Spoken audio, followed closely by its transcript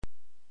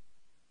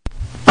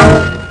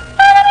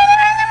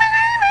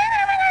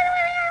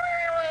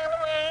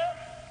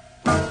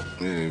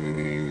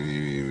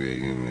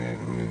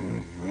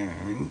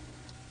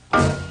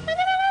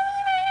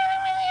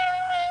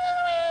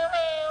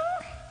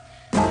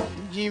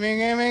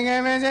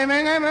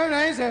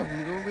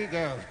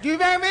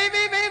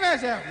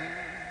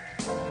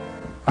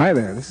Hi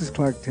there, this is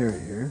Clark Terry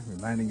here,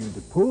 reminding you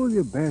to pull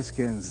your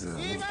bearskins a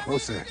little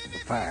closer to the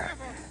fire.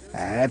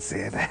 That's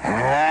it.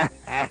 Now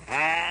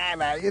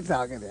you're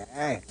talking.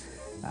 Hey.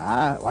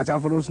 Watch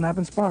out for those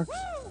snapping sparks.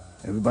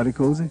 Everybody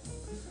cozy?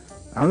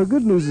 Now the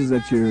good news is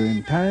that you're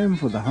in time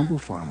for the humble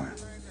farmer.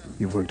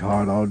 You've worked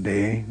hard all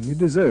day, and you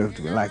deserve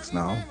to relax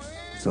now.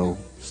 So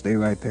stay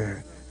right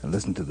there and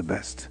listen to the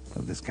best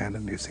of this kind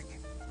of music.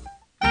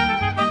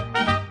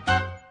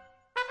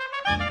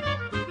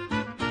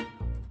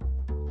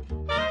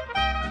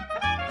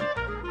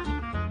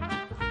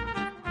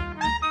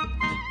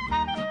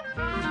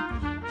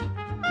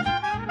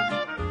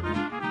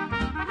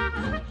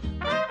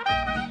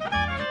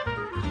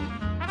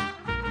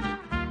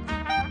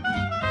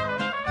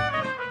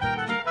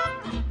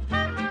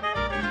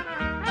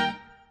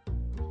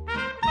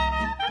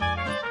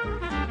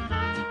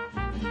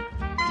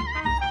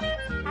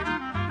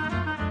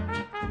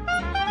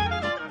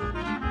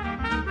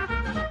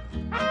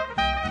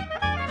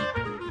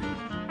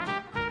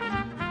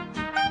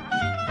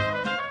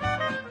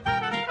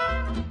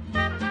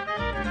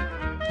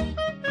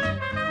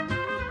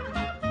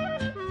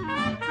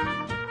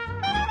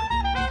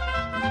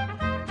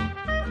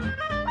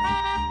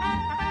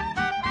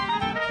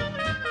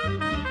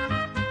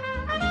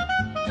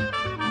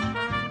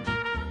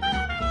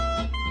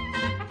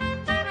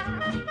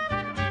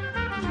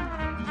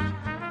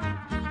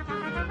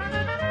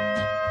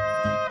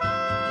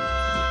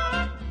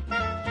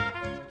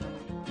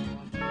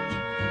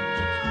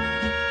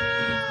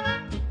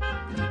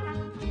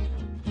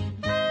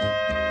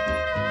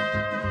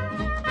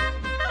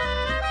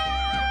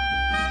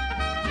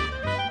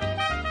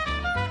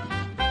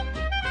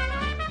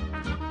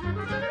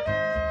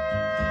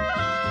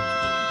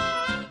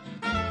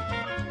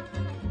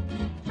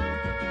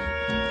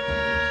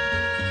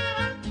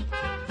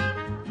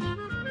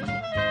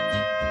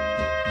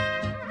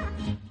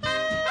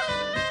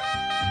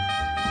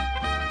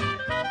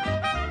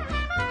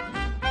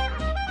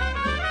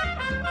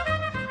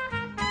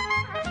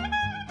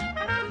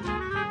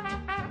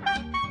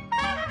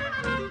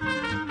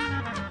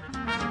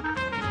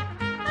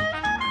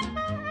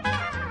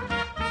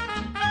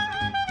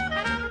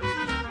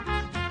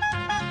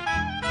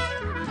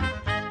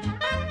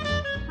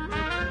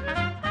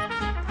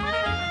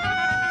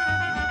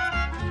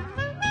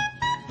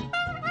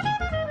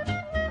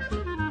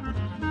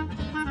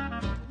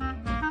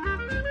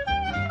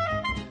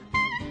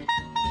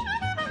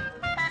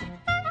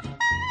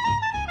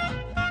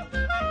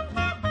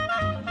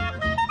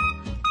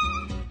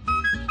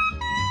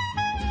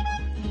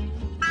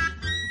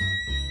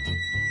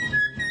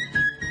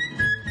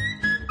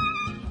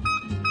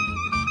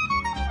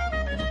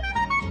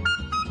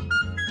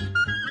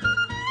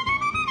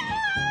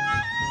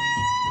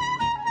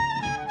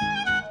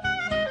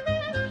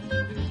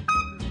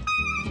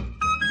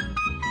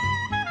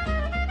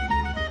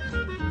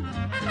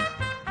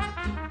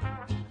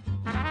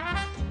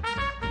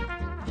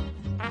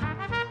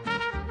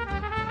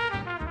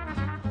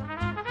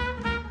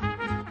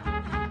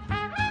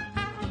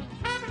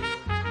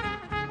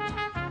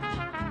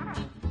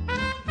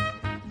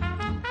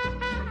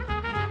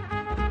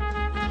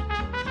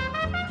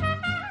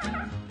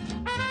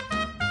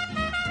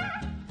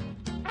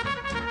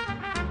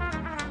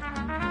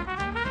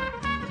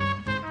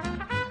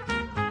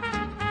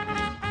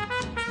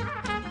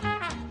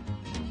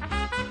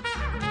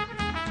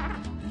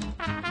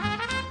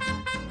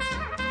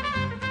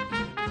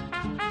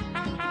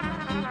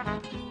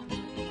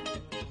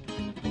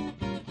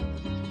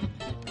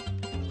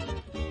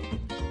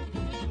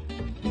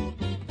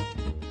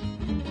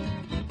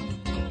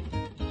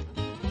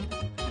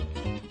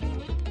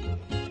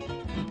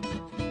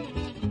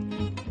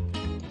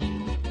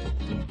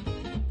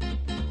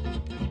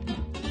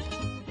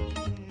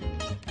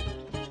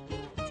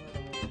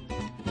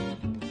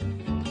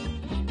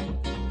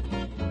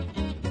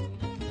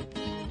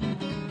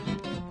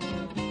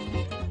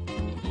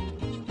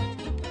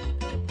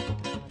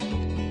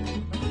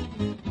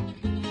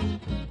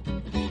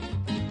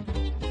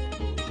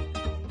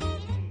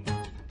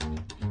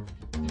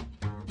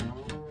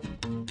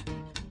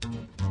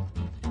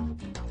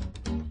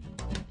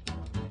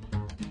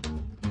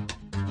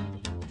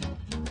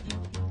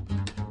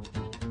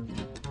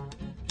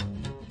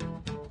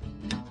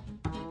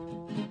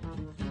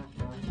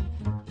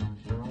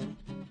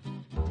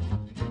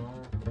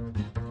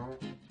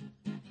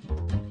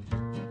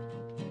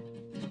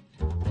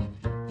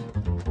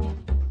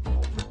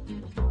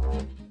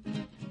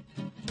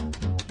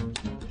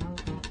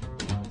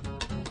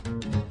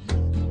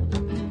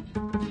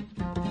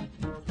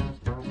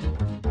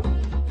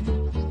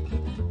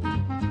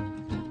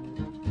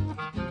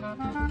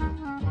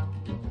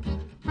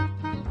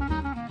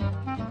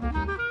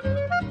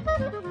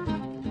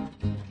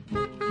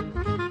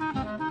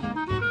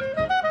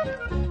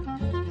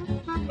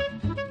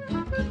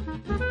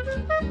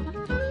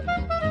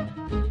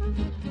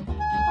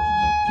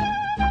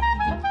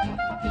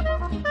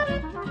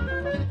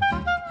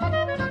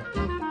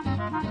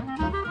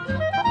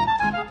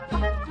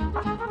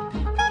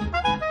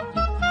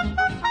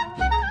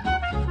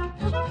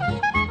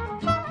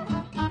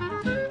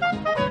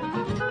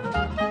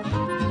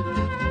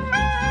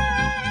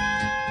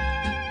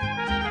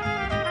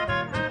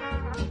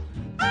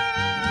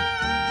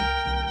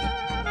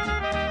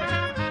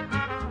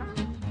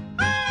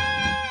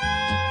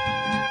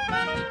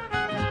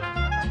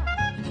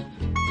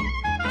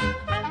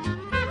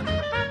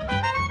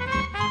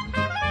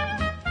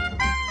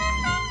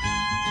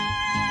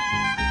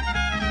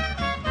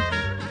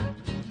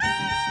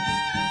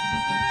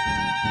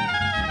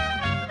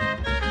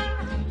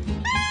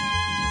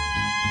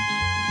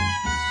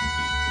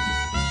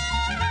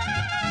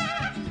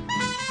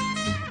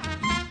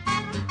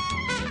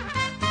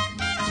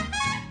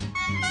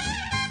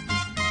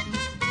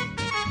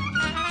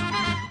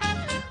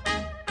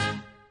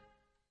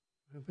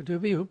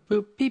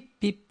 Beep,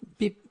 beep,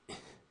 beep.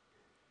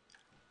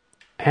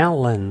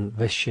 Alan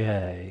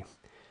Vichet.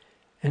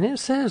 And it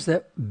says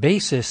that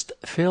bassist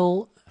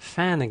Phil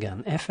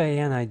Fanigan,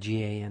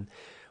 Fanigan,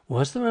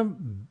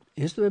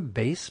 is there a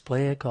bass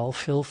player called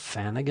Phil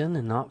Fanigan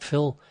and not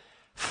Phil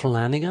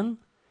Flanagan?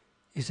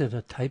 Is it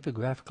a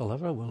typographical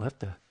error? We'll have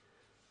to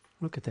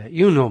look at that.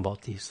 You know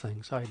about these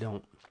things. I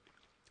don't.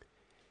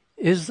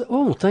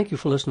 Thank you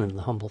for listening to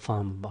The Humble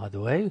Farmer, by the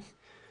way.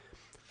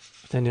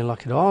 With any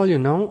luck at all, you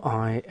know,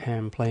 I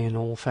am playing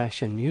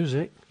old-fashioned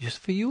music just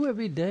for you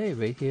every day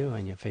right here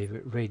on your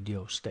favorite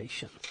radio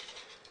station.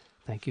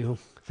 Thank you.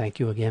 Thank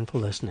you again for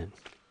listening.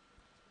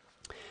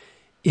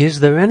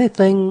 Is there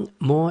anything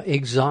more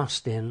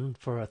exhausting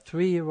for a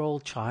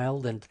 3-year-old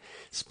child than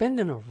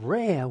spending a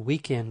rare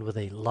weekend with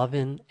a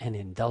loving and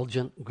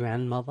indulgent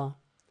grandmother?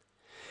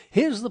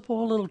 Here's the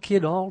poor little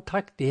kid all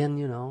tucked in,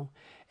 you know,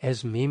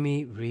 as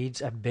Mimi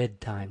reads a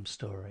bedtime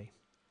story.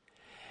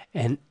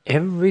 And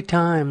every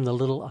time the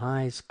little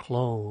eyes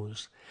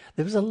close,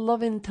 there's a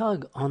loving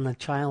tug on the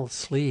child's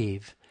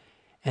sleeve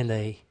and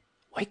a,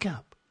 wake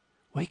up,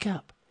 wake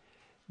up.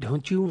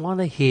 Don't you want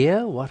to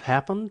hear what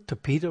happened to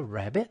Peter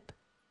Rabbit?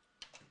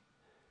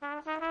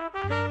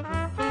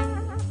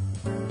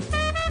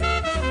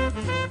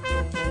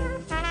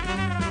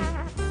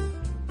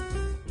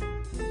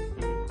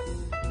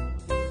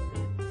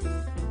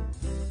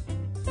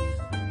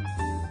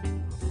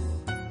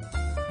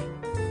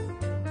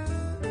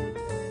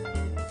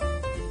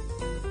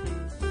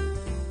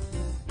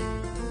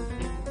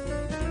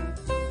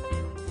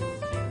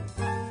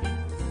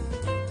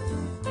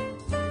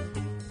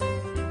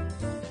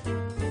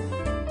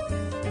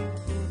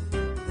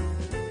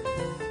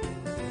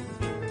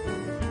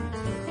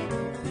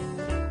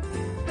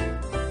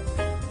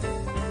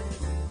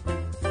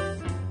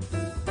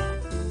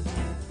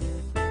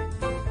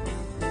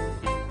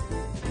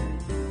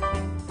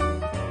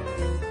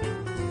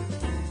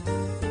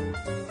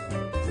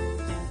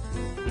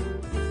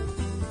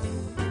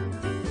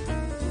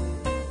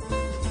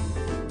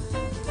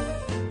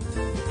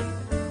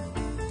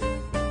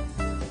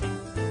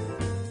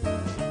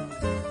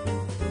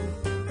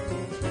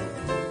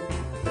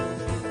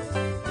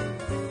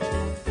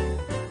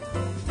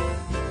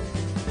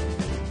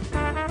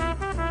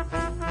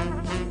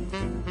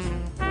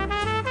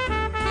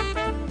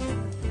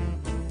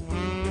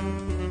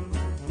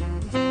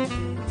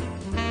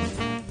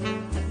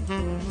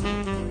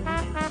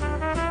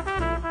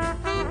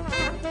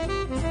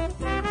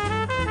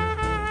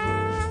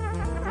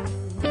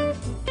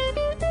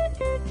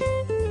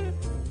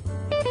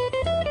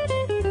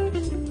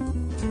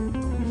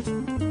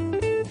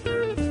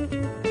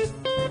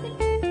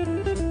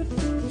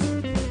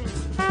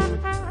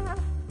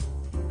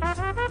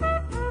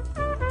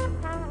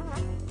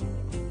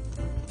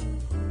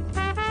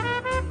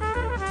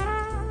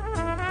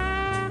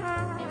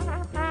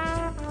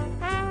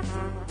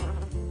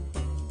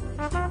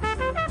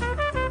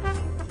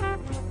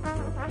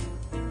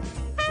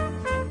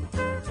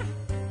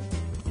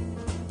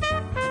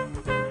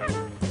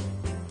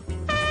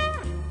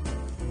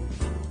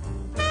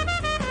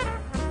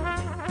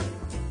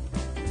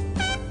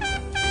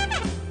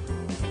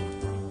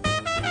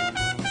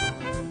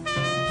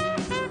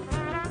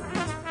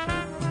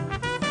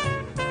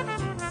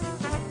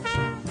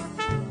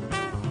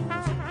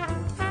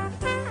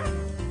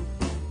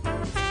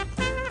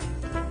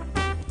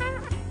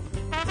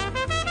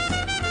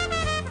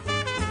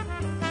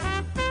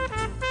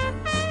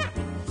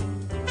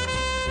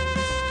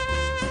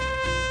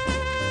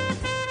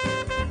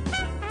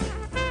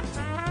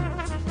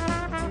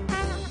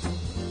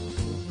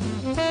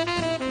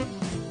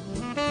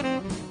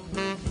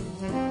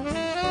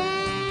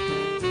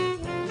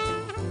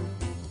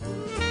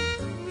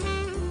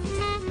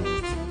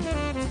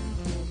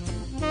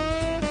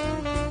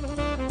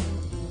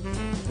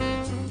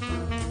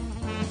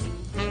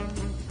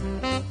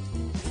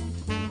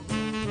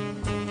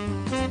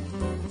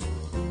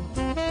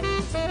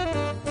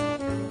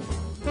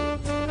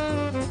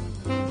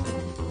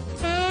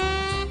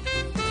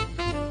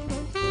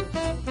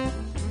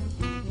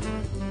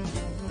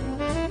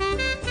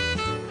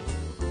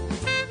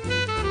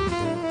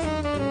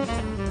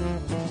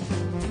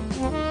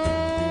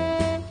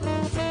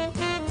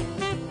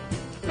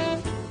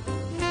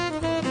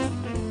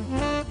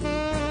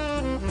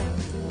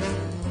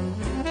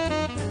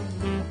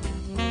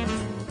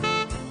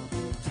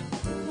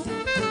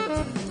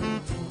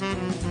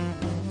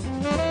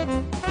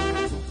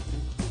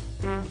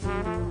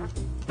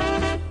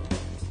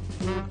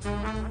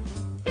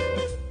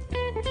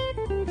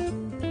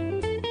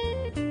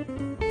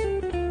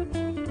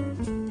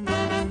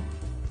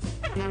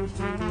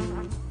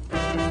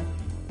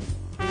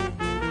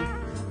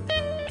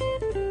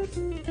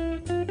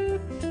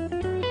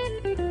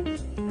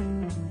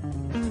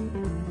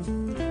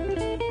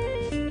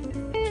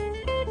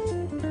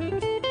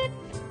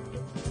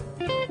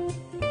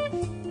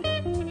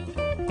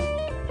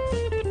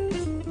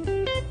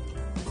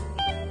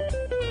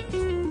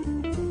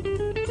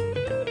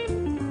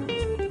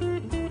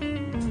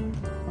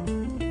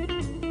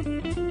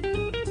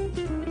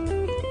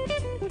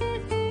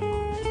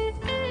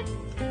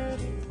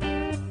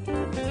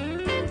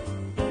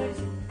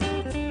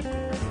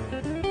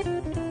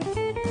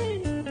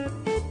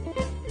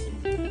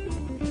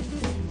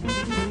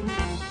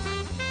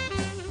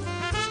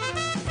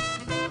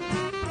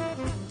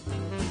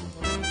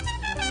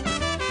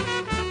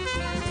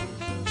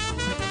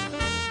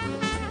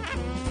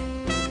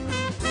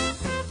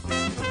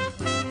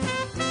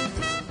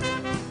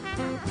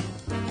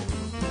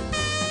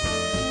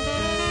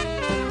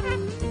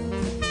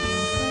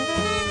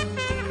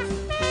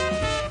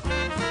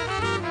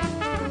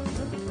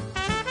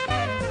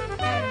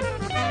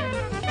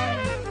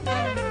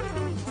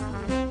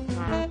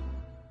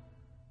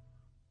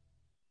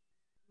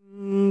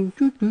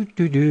 Do,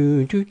 do,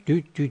 do, do,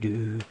 do, do,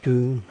 do,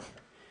 do.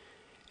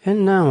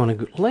 And now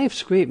on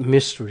Life's Great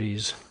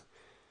Mysteries,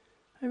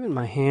 I have in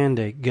my hand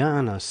a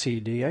Ghana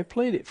CD. I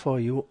played it for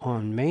you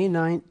on May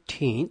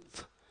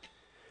 19th,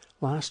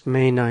 last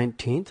May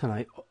 19th, and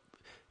I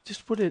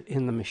just put it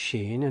in the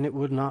machine and it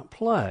would not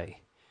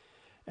play.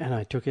 And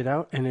I took it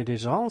out and it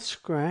is all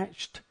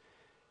scratched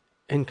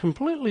and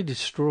completely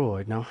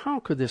destroyed. Now, how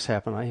could this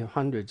happen? I have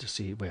hundreds of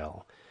CDs.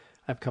 Well,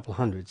 I have a couple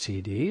hundred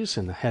CDs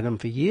and I had them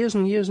for years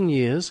and years and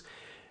years.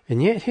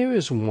 And yet here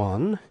is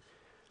one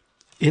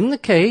in the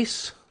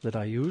case that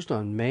I used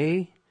on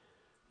May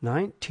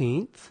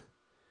 19th.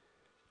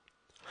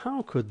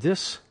 How could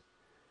this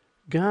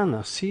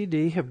Ghana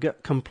CD have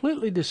got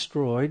completely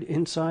destroyed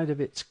inside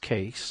of its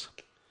case?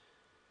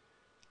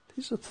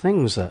 These are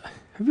things that...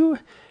 Have you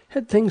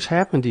had things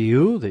happen to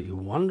you that you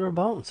wonder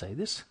about and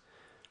say,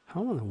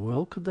 how in the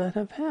world could that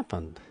have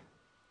happened?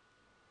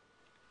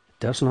 It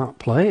does not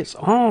play. It's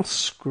all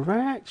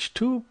scratched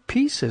to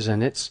pieces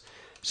and it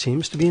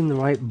seems to be in the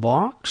right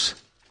box.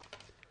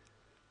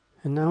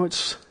 And now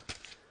it's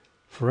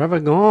forever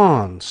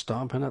gone.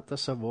 Stomping at the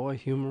Savoy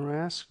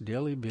Humoresque,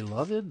 dearly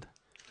beloved.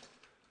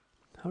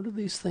 How do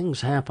these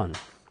things happen?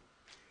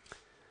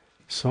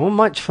 So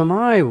much for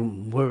my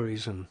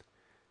worries and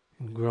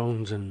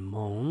groans and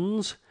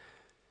moans.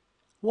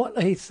 What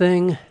a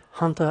thing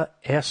Hunter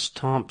S.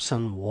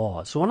 Thompson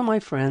was. One of my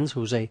friends,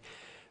 who's a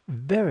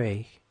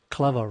very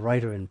clever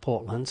writer in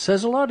Portland,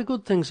 says a lot of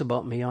good things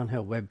about me on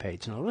her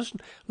webpage. Now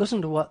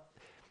listen to what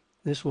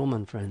this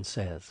woman friend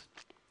says.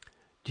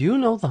 Do you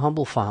know the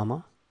humble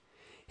farmer?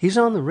 He's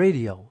on the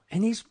radio,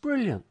 and he's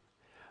brilliant.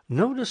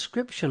 No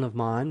description of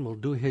mine will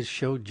do his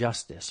show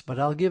justice, but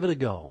I'll give it a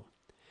go.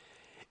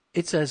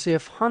 It's as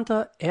if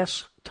Hunter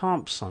S.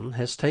 Thompson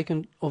has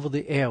taken over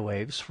the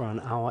airwaves for an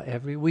hour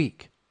every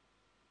week.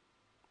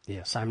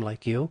 Yes, I'm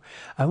like you.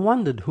 I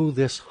wondered who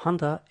this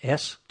Hunter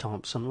S.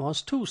 Thompson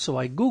was too, so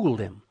I Googled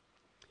him.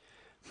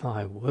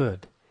 My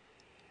word.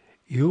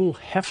 You'll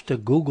have to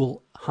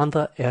Google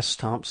Hunter S.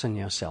 Thompson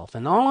yourself.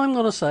 And all I'm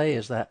going to say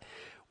is that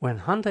when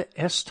Hunter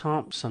S.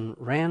 Thompson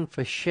ran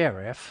for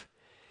sheriff,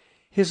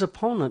 his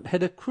opponent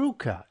had a crew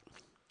cut.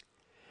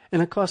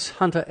 And of course,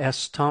 Hunter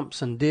S.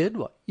 Thompson did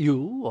what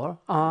you or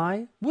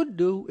I would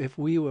do if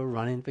we were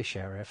running for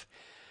sheriff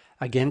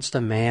against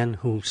a man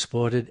who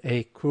sported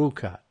a crew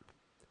cut.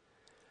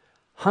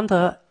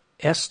 Hunter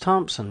S.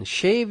 Thompson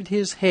shaved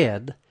his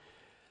head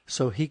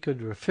so he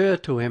could refer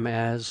to him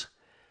as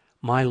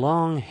my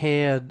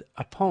long-haired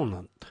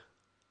opponent.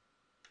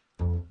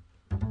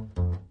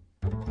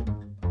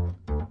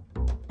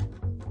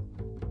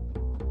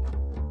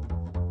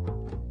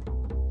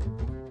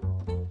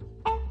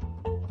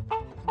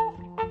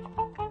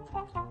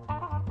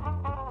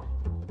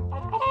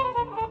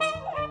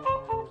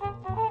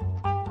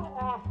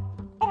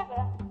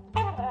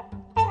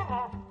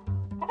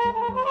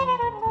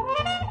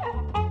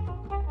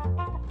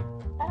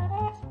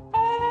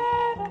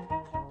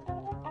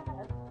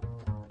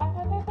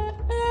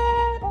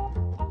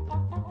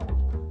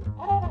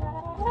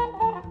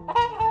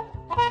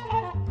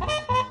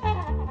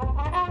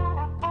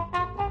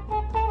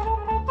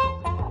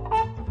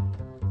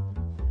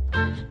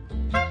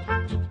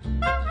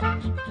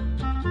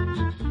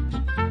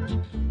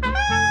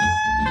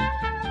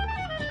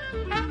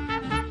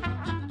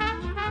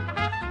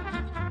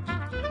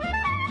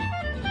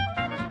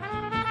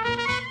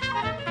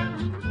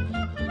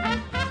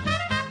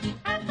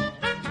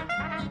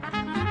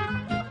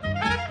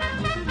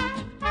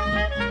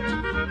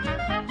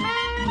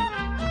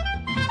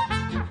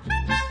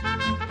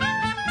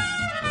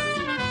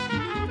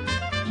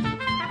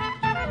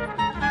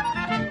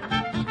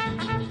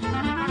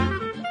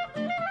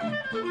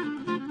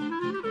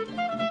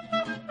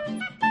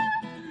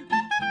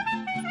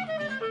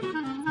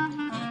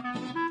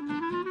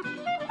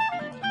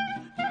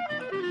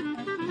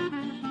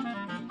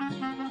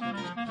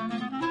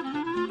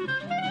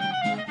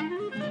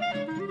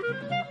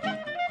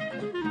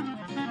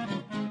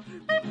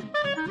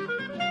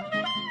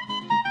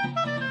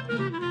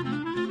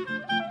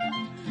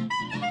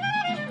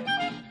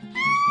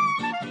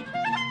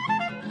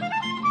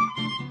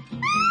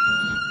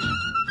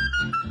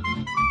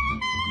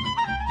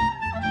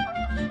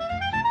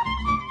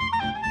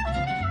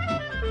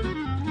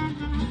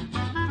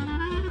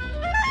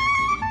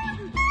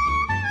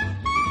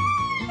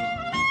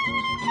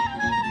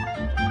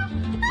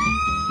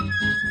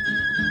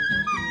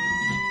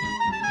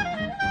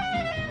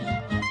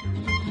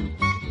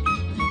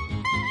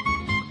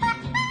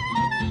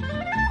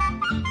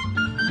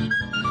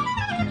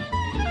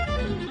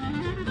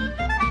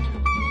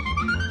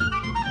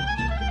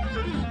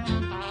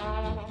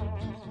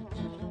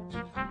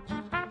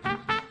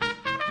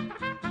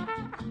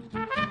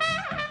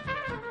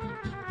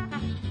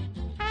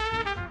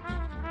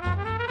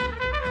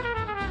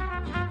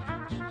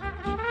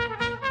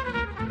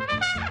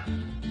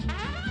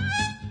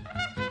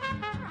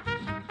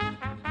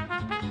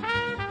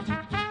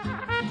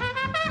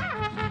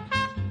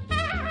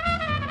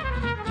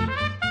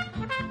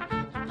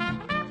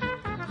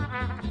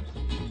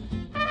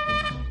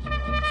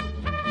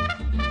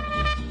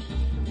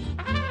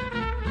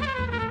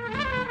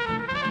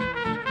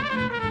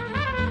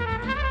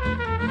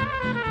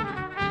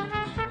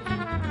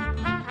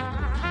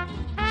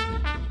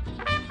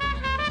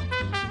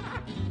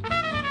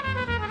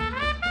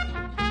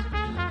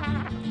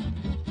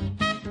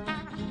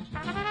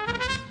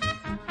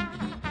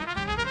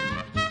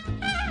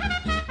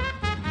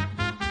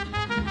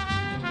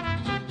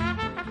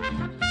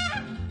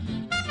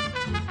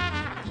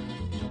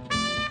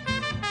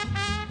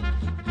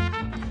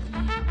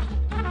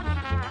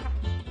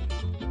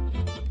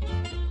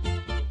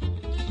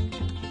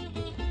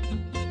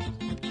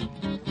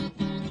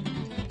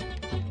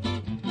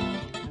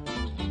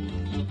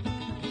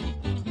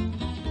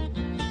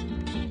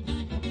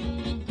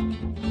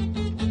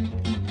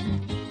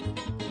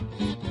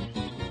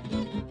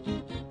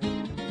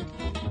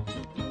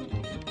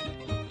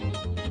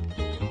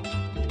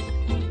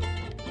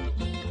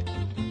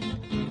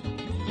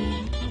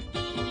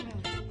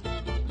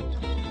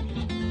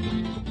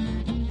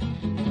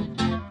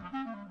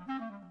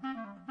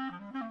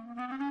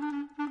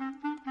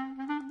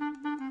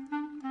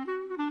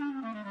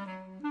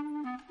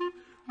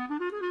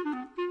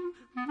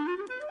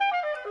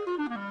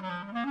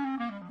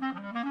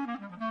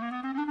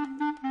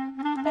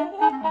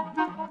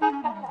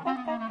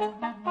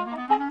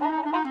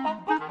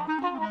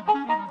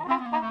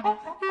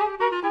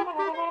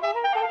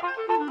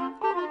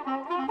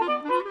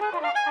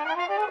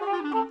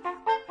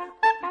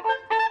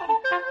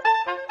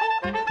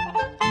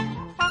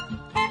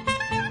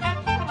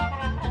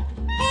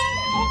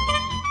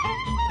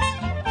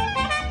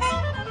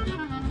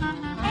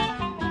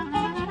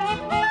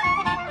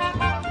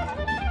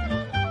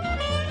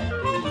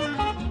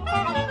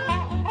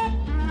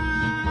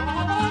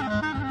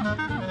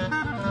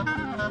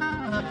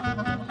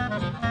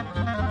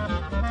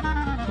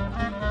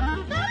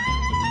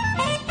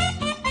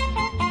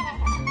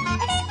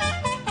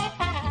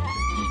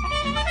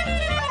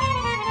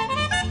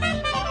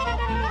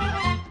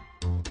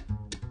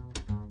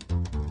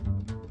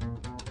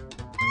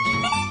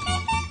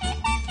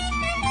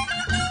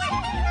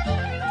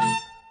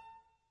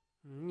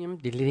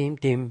 diddly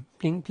dim,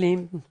 ding,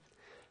 blim.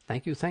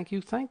 Thank you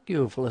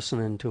for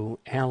listening to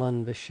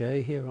Alan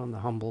Vichet here on The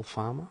Humble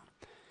Farmer.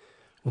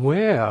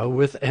 Where,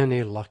 with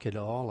any luck at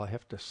all, I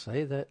have to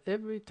say that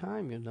every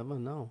time, you never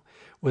know.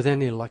 With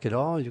any luck at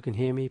all, you can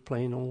hear me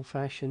playing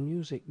old-fashioned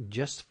music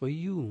just for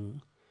you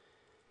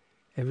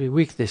every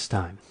week this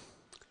time.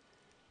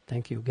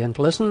 Thank you again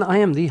for listening. I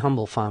am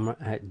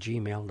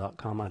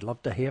thehumblefarmer@gmail.com. I'd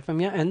love to hear from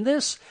you. And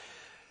this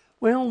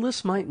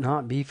might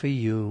not be for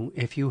you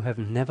if you have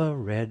never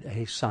read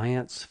a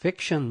science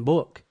fiction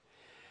book.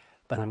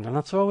 But I'm going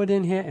to throw it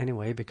in here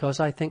anyway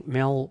because I think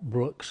Mel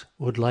Brooks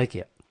would like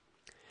it.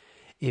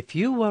 If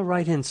you were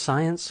writing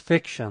science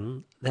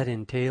fiction that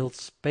entailed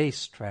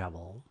space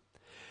travel,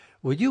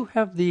 would you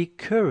have the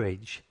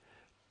courage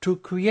to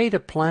create a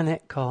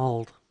planet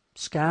called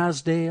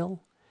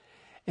Scarsdale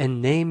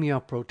and name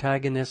your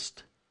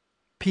protagonist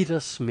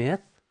Peter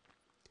Smith?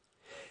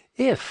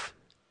 If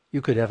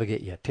you could ever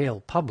get your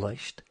tale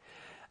published,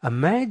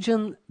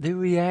 imagine the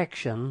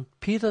reaction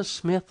Peter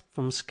Smith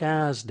from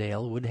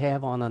Scarsdale would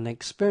have on an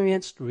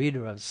experienced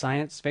reader of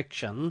science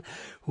fiction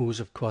who's,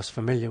 of course,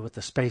 familiar with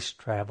the space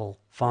travel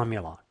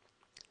formula.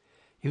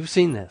 You've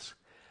seen this.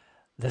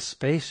 The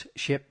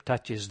spaceship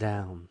touches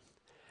down.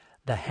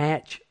 The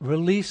hatch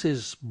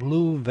releases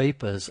blue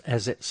vapors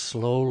as it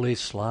slowly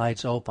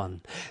slides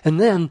open. And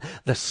then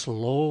the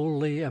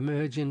slowly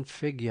emerging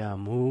figure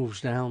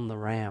moves down the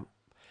ramp,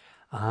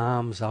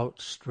 arms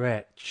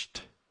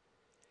outstretched.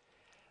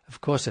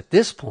 Of course, at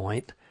this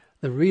point,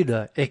 the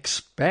reader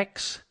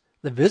expects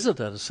the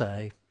visitor to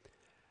say,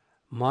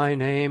 "My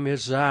name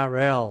is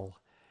Zarel,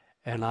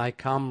 and I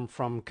come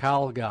from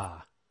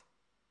Kalgar."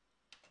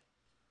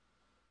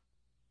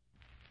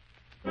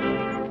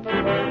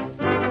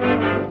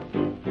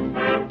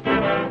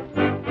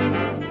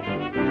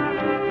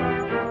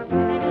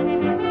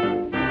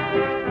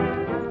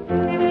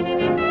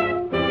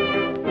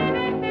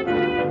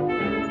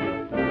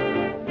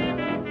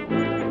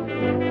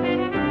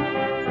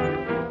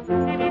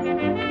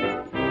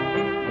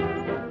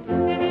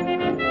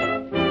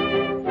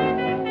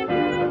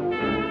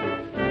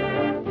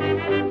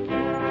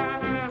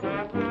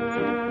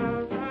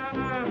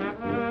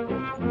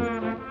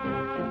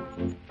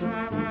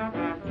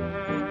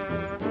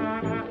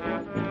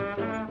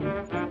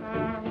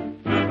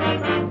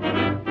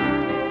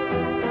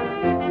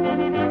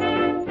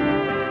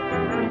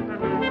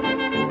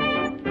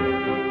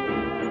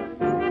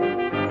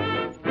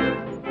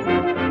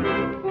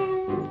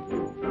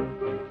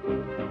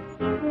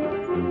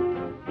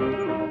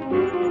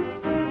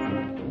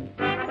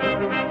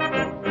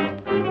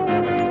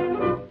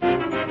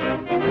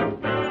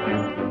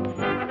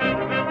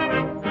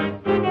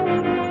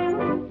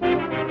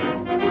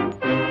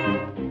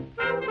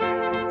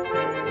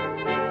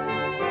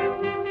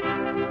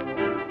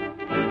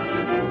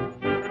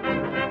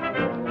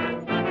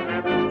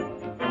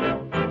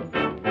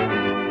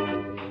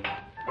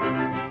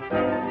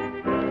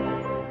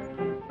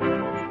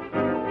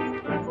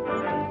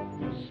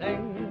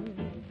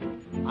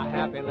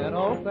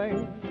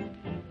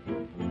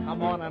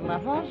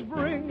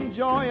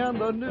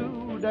 The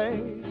new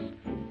days,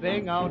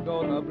 sing out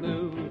go the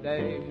blue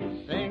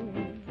days,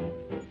 sing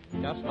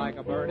just like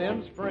a bird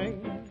in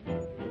spring,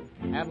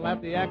 and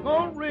let the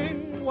echo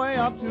ring way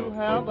up to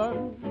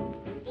heaven.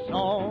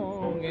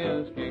 Song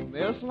is king,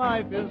 this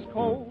life is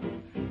cold,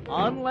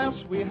 unless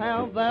we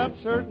have that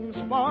certain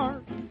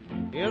spark.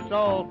 It's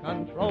all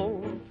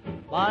controlled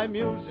by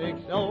music,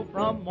 so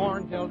from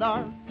morn till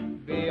dark,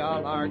 be a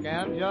lark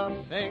and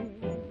just sing,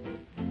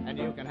 and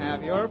you can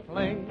have your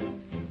fling.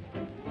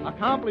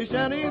 Accomplish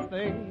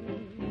anything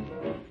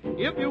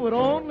if you would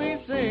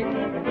only sing.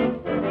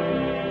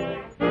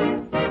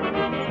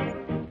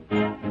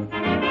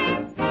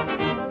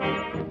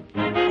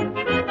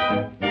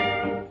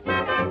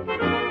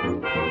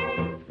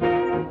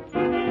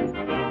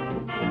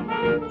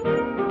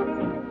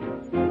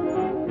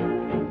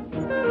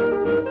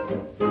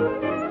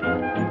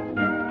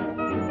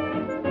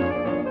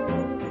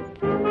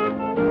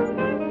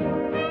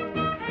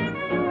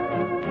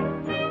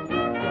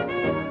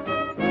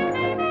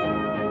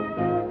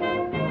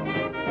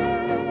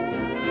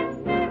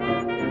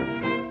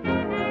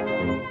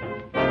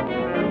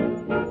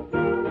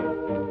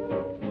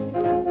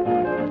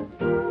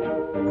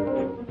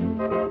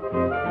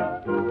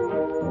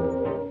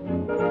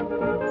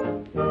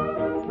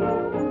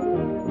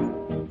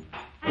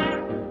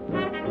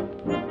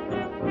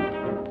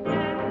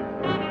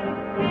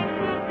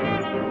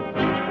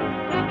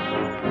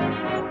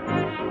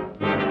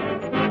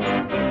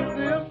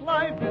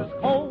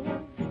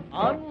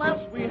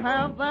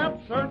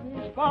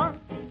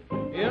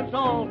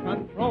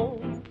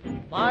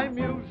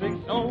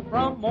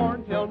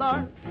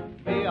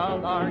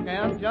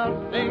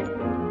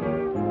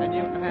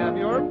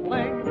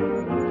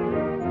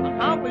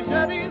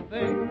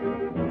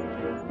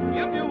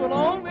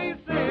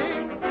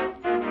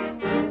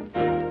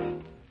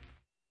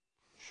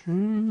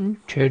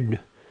 Ted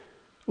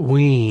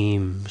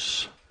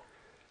Weems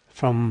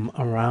from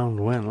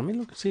around when? Let me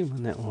look and see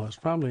when that was.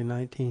 Probably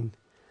 19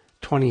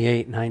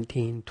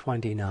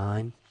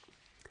 28/19/29.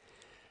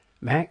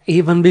 Back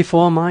even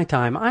before my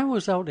time, I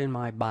was out in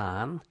my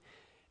barn,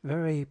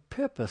 very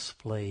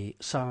purposefully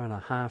sawing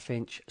a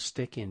half-inch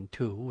stick in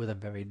two with a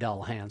very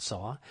dull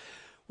handsaw,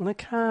 when a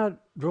car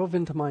drove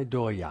into my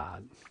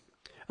dooryard.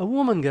 A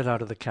woman got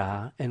out of the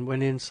car and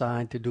went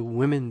inside to do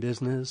women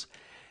business,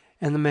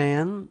 and the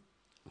man,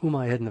 whom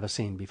I had never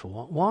seen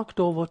before, walked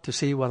over to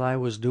see what I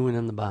was doing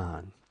in the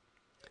barn.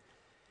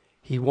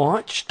 He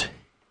watched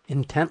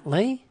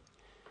intently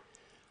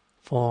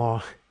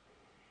for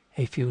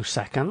a few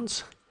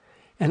seconds,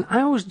 and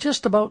I was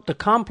just about to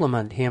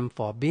compliment him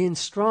for being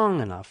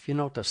strong enough,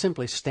 to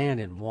simply stand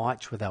and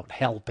watch without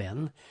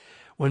helping,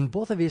 when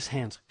both of his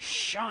hands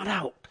shot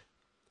out.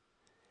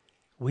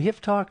 We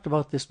have talked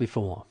about this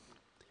before.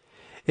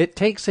 It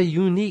takes a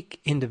unique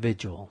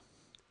individual.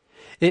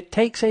 It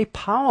takes a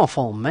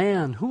powerful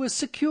man who is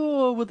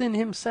secure within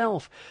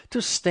himself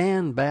to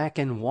stand back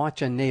and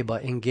watch a neighbor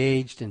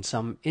engaged in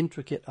some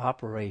intricate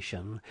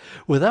operation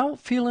without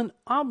feeling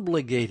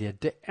obligated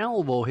to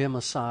elbow him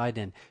aside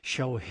and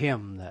show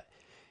him that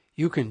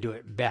you can do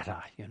it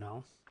better,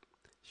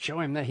 Show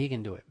him that he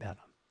can do it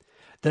better.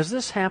 Does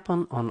this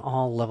happen on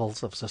all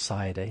levels of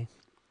society?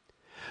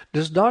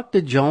 Does Dr.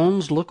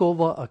 Jones look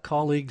over a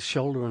colleague's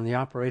shoulder in the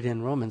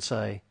operating room and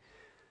say,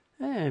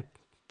 "Hey,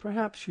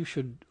 perhaps you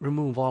should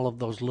remove all of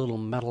those little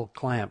metal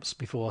clamps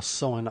before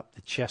sewing up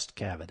the chest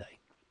cavity"?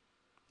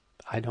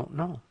 I don't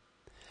know.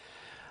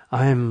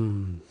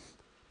 I'm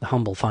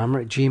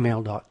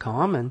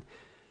thehumble.farmer@gmail.com, and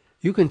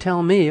you can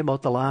tell me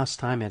about the last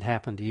time it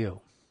happened to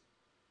you.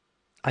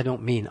 I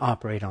don't mean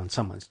operate on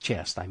someone's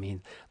chest. I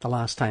mean the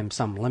last time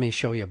some, let me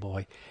show you,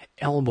 boy,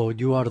 elbowed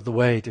you out of the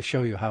way to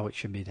show you how it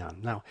should be done.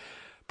 Now,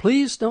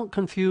 please don't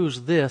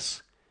confuse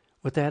this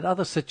with that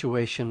other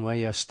situation where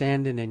you're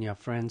standing in your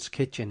friend's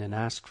kitchen and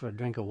ask for a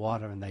drink of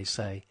water and they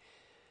say,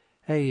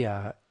 "Hey,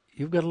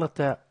 you've got to let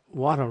that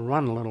water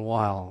run a little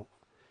while,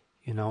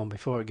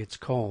 before it gets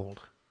cold."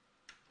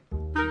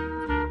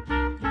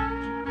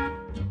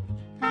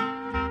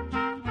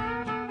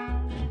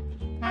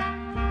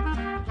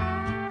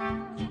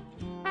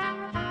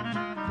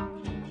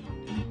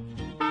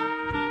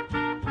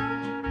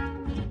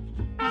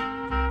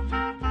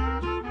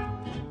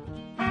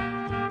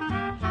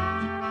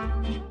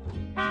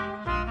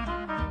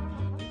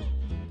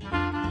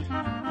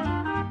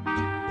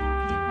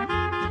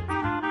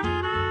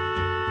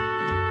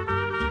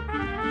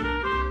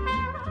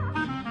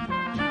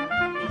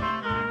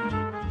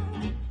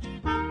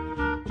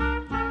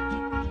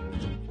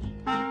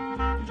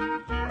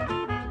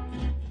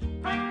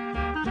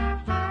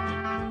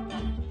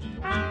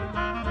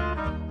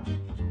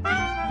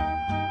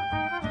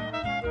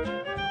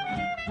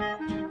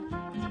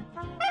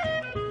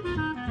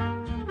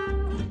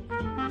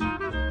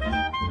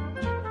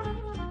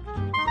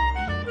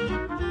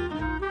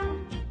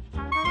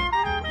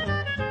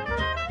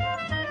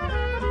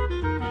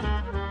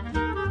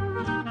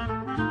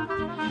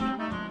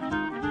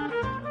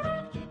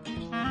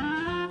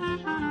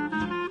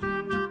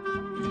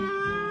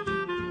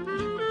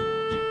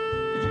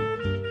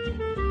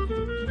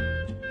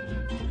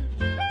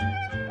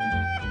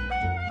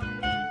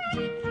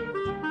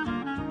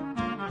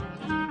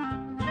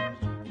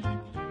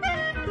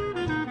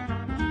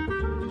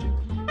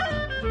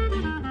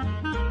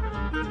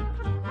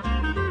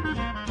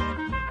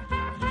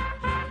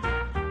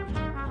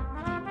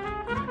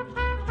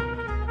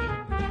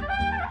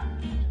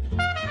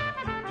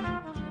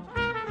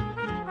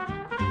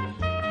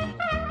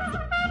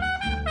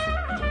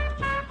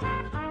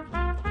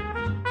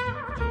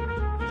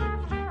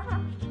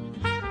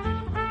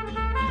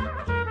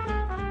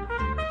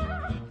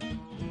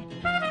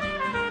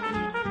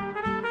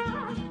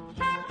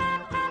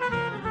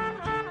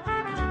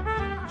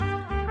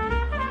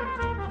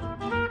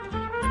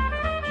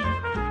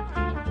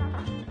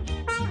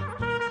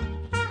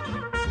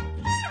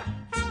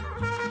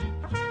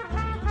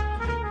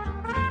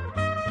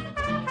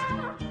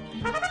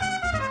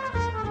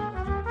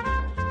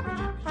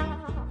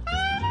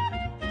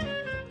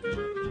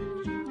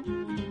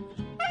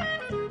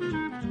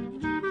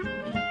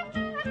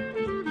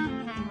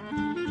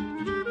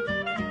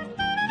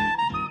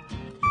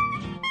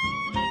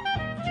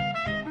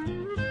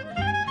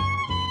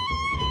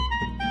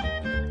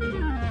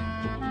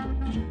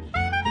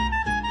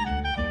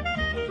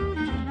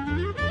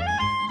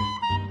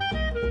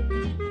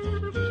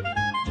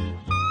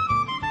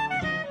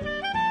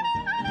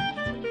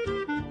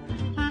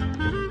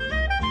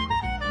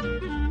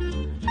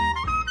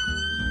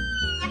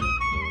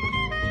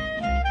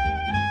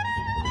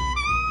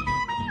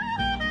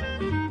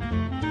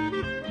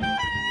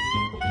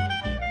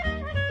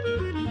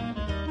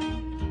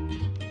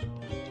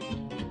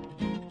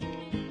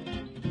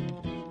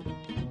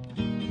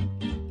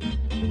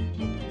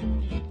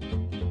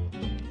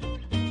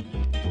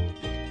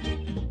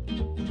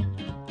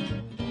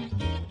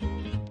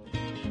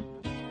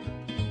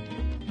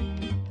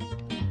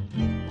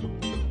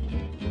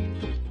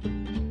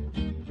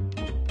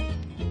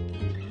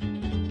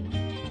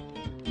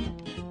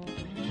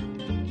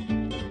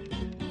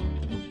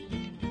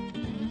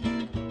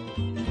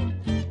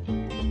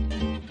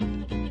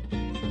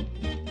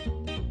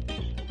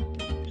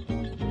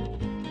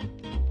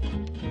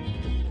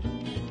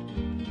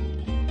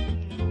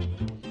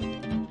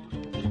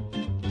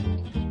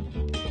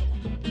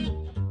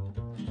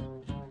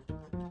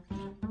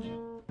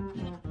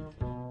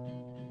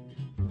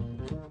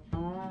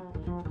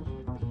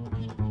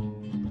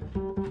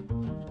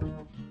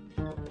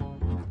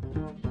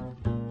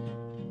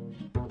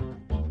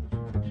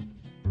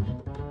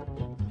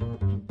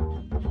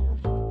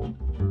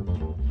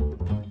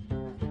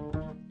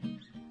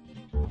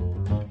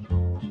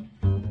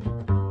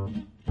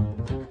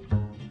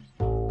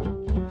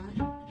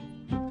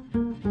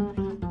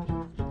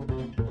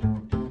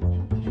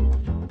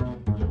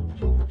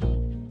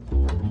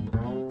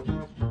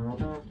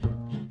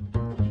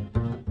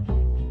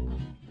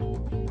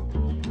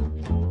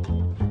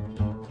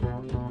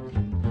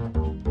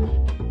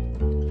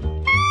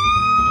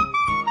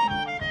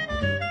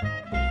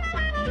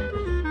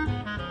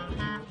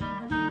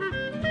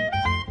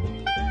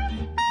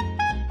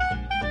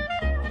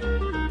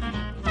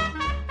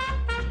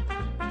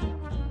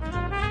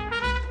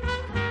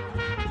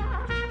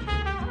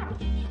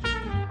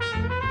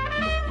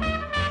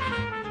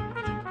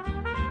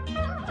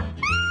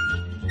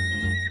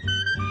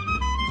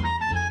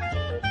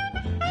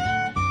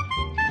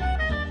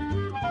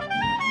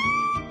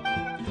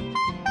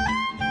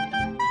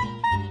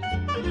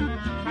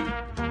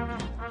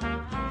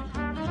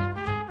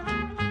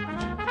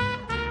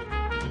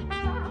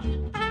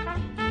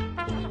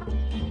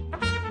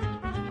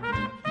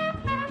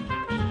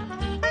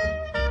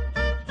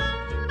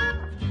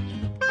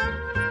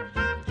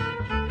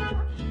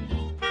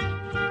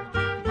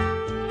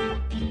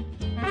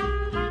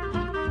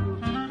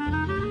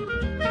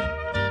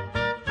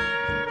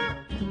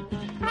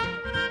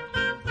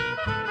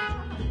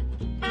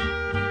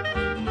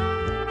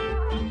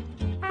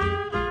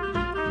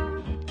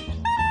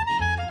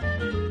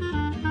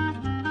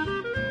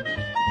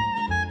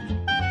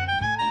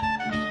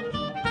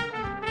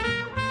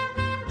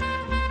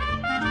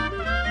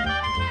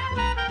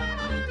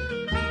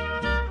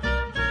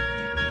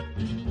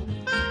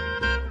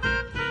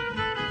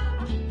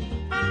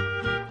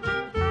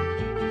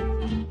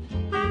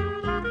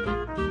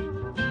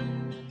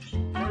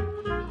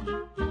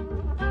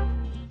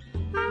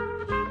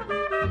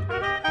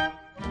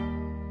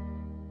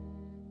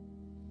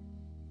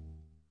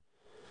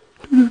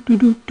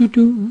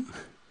 Do-do-do-do-do.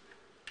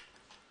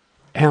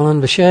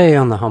 Alan Bechet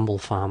on The Humble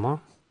Farmer.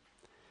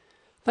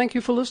 Thank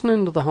you for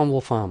listening to The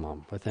Humble Farmer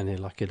with any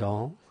luck at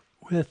all.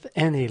 With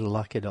any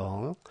luck at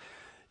all.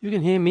 You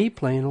can hear me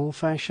playing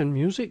old-fashioned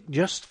music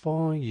just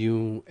for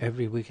you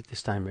every week at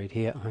this time right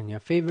here on your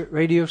favorite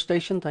radio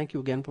station. Thank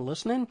you again for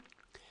listening.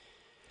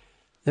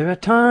 There are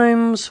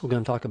times, we're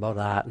going to talk about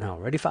art now.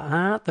 Ready for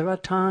art? There are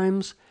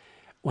times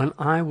when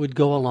I would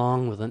go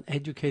along with an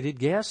educated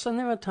guess, and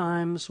there are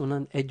times when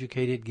an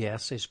educated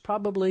guess is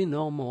probably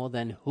no more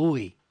than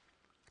hooey.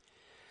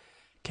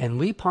 Can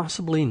we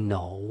possibly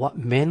know what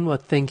men were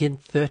thinking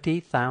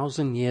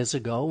 30,000 years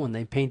ago when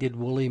they painted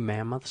woolly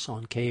mammoths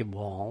on cave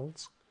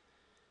walls?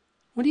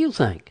 What do you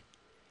think?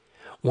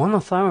 One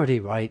authority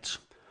writes,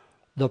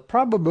 "The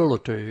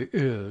probability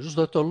is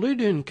that the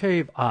leading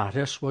cave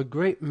artists were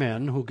great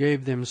men who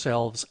gave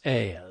themselves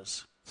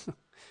airs."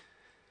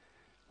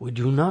 Would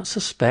you not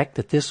suspect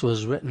that this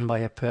was written by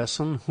a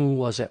person who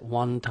was at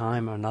one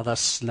time or another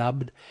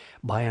snubbed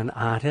by an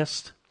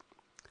artist?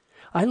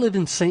 I live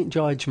in St.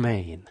 George,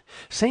 Maine.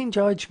 St.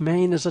 George,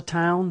 Maine is a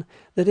town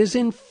that is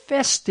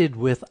infested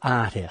with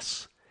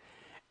artists.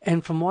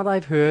 And from what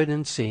I've heard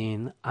and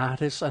seen,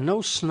 artists are no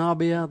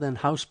snobbier than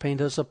house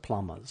painters or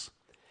plumbers.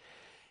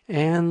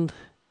 And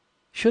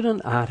should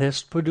an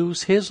artist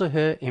produce his or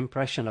her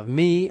impression of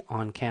me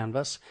on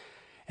canvas,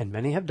 and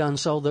many have done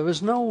so, there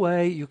is no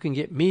way you can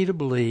get me to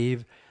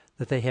believe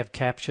that they have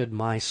captured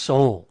my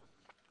soul.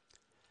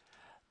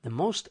 The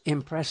most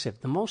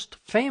impressive, the most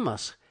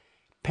famous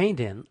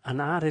painting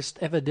an artist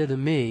ever did of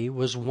me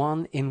was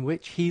one in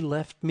which he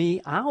left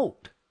me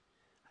out.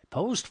 I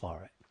posed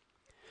for it.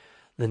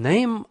 The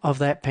name of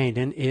that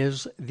painting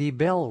is The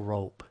Bell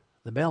Rope.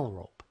 The Bell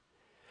Rope.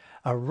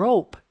 A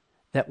rope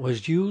that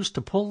was used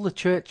to pull the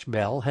church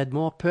bell had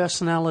more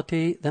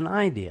personality than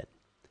I did.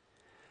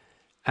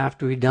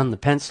 After he'd done the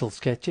pencil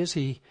sketches,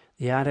 the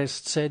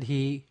artist said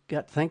he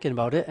got thinking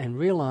about it and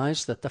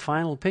realized that the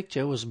final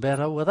picture was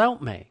better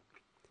without me.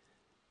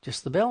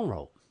 Just the bell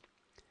rope.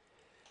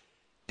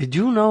 Did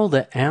you know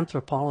that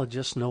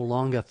anthropologists no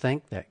longer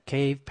think that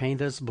cave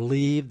painters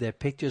believe their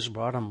pictures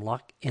brought them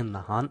luck in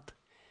the hunt?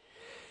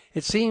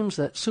 It seems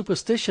that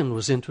superstition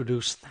was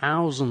introduced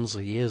thousands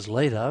of years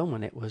later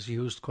when it was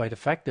used quite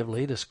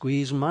effectively to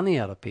squeeze money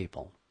out of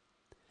people.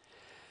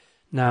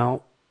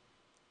 Now,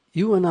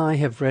 you and I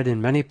have read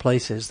in many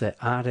places that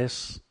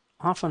artists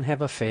often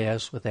have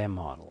affairs with their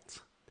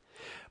models.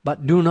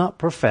 But do not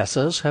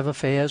professors have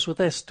affairs with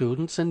their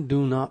students, and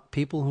do not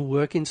people who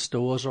work in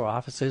stores or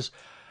offices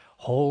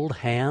hold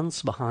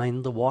hands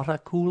behind the water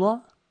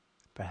cooler?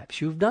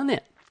 Perhaps you've done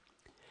it.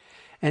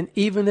 And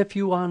even if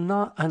you are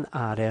not an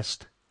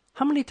artist,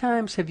 how many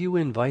times have you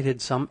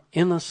invited some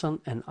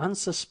innocent and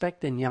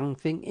unsuspecting young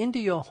thing into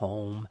your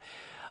home,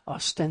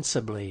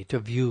 ostensibly to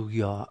view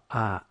your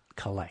art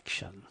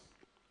collection?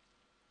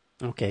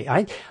 Okay,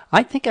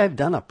 I think I've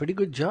done a pretty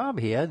good job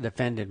here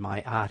defending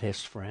my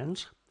artist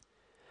friends.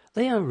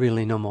 They are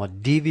really no more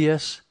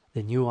devious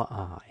than you or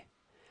I.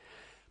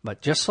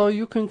 But just so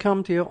you can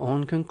come to your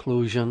own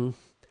conclusion,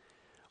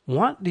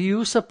 what do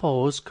you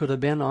suppose could have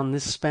been on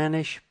this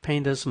Spanish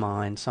painter's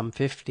mind some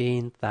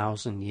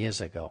 15,000 years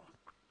ago?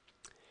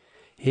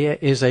 Here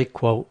is a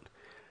quote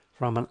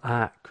from an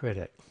art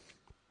critic.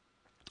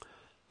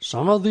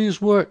 "Some of these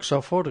works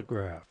are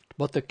photographed,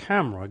 but the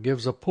camera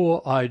gives a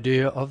poor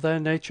idea of their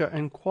nature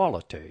and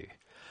quality.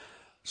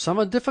 Some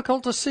are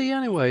difficult to see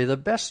anyway. The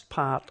best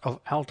part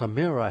of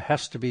Altamira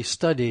has to be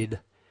studied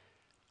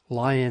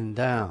lying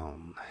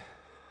down."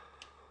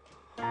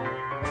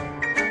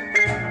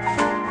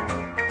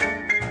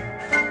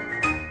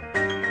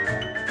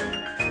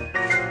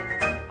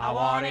 I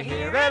want to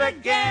hear it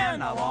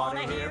again, I want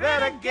to hear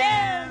it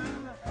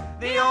again.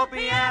 The old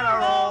piano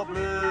roll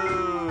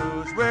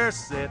blues. We're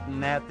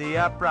sitting at the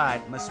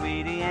upright, my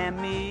sweetie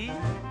and me,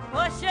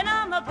 pushing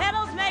on the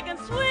pedals, making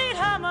sweet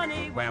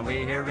harmony. when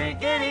we hear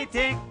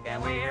rinkety-tink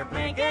and we hear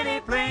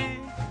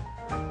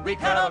plinkety-plink. We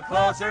cuddle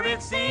closer,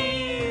 it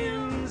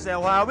seems,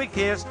 and while we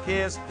kiss,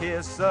 kiss,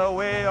 kiss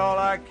away all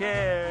our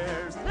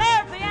cares.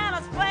 Player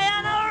piano's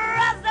playing a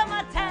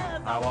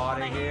razzmatazz. I want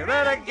to hear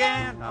it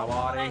again, I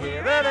want to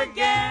hear it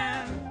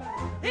again.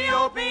 The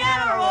old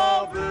piano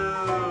roll blues.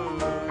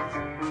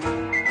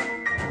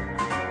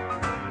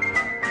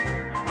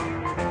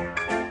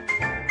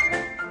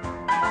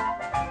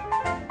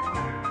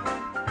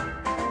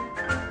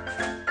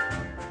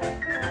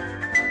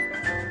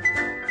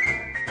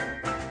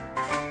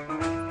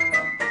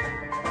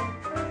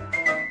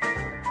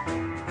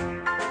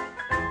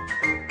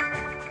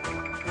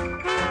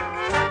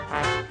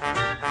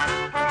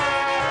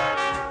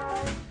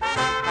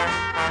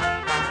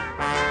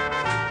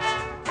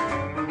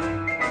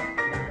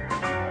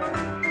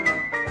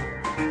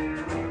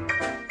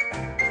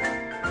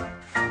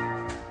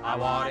 I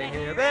want to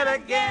hear it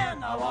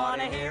again, I want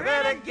to hear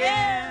it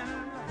again.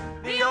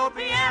 The old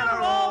piano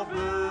roll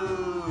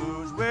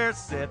blues. We're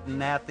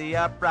sitting at the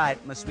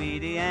upright, my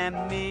sweetie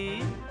and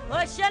me,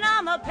 Pushing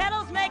on the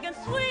pedals, making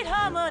sweet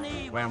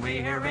harmony. when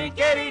we hear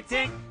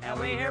rinkety-tink and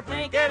we hear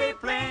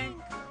plinkety-plink.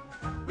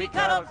 We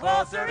cuddle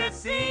closer, it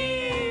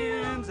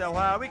seems, and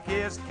while we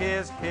kiss,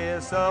 kiss,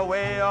 kiss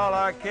away all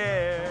our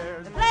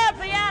cares. The player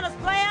piano's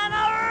playing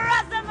a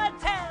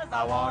razzmatazz.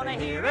 I wanna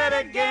hear it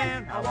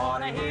again, I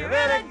wanna hear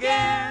it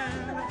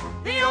again,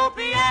 the old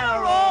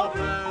piano roll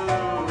blues.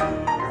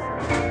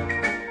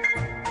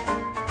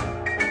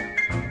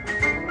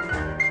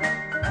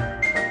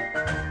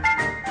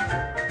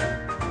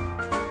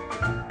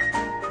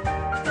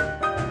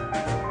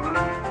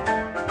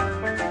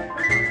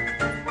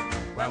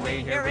 When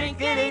we hear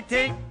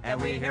rinkety-tink and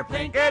we hear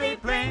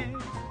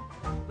plinkety-plink,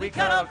 we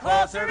cuddle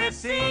closer, it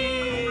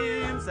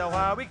seems, and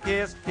while we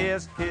kiss,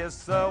 kiss,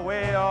 kiss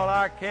away all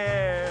our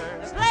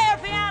cares. The player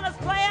piano's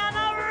playing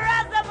a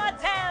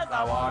razzmatazz.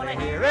 I wanna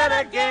hear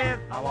it again,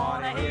 I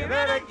wanna hear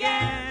it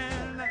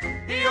again,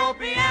 the old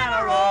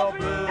piano roll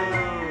blues.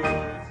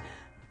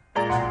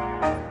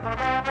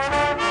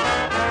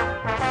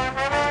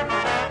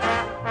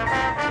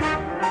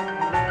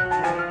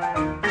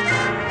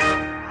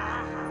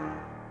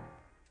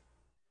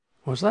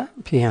 Was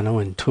that piano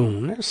in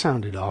tune? It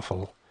sounded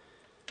awful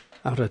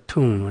out of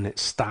tune when it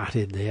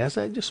started there. Is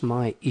that just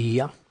my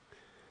ear?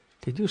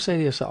 Did you say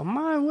to yourself,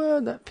 my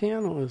word, that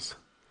piano is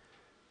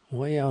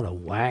way out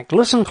of whack?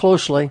 Listen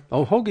closely.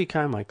 Oh, Hoagie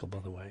Carmichael, by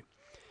the way.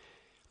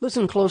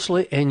 Listen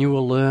closely and you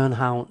will learn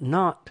how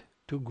not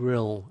to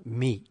grill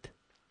meat.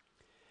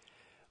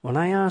 When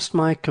I asked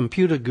my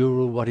computer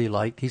guru what he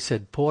liked, he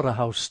said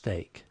porterhouse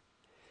steak.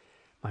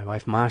 My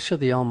wife Marcia,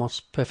 the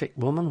almost perfect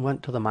woman,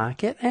 went to the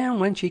market, and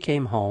when she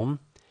came home,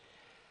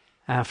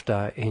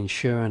 after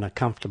ensuring a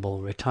comfortable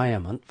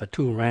retirement for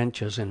 2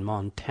 ranches in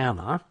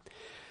Montana,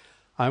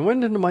 I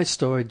went into my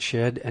storage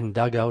shed and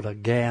dug out a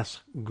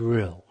gas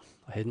grill.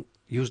 I hadn't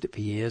used it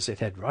for years. It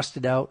had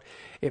rusted out.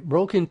 It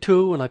broke in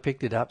 2 when I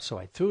picked it up, so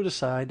I threw it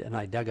aside and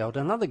I dug out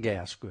another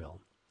gas grill.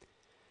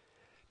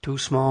 2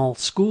 small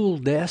school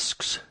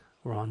desks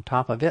were on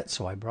top of it,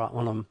 so I brought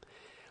one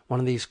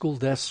of these school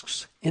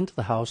desks into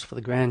the house for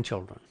the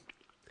grandchildren.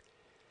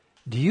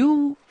 Do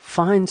you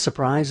find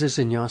surprises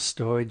in your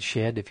storage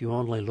shed if you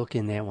only look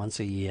in there once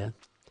a year?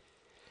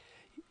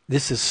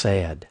 This is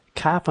sad.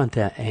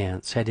 Carpenter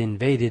ants had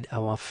invaded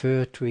our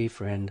fir tree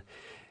friend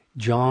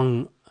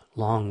John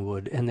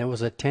Longwood, and there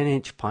was a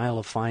 10-inch pile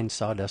of fine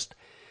sawdust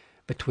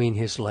between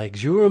his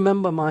legs. You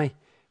remember my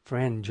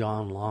friend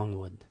John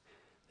Longwood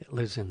that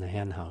lives in the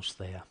hen house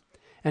there.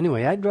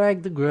 Anyway, I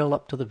dragged the grill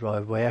up to the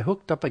driveway. I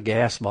hooked up a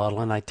gas bottle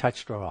and I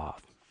touched her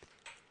off.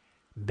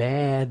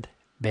 Bad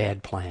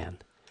plan.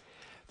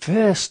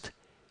 First,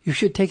 you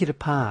should take it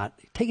apart.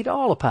 Take it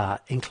all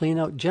apart and clean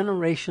out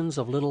generations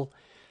of little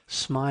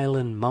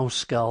smiling mouse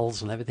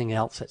skulls and everything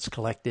else that's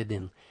collected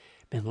and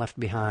been left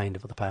behind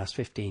over the past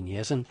 15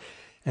 years. And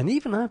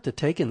even after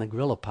taking the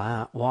grill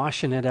apart,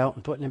 washing it out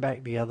and putting it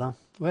back together,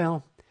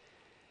 well,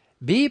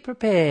 be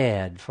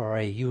prepared for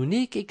a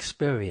unique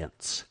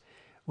experience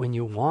when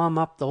you warm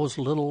up those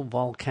little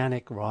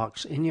volcanic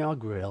rocks in your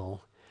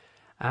grill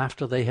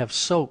after they have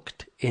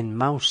soaked in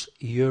mouse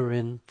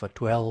urine for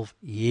 12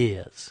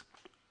 years.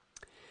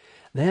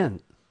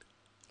 Then,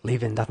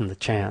 leaving nothing to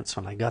chance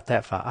when I got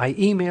that far, I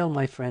emailed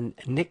my friend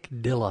Nick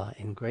Dilla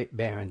in Great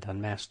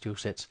Barrington,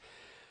 Massachusetts,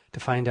 to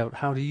find out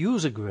how to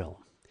use a grill.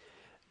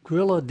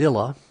 Grilla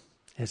Dilla,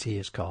 as he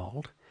is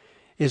called,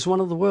 is one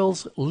of the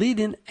world's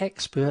leading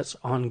experts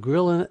on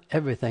grilling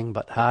everything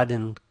but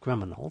hardened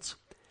criminals.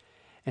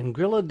 And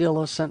Grilla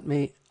Dilla sent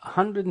me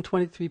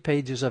 123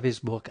 pages of his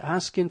book,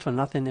 asking for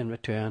nothing in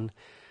return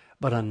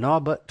but a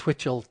Norbert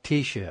Twitchell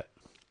t-shirt.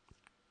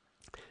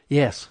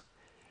 Yes,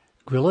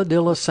 Grilla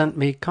Dilla sent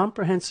me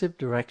comprehensive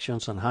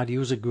directions on how to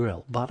use a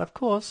grill. But of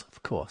course,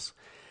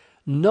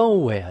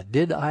 nowhere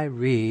did I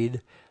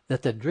read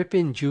that the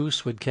dripping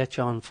juice would catch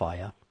on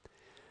fire.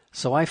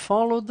 So I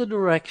followed the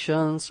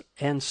directions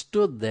and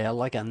stood there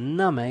like a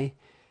numbie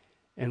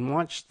and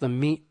watched the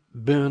meat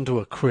burn to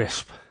a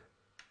crisp.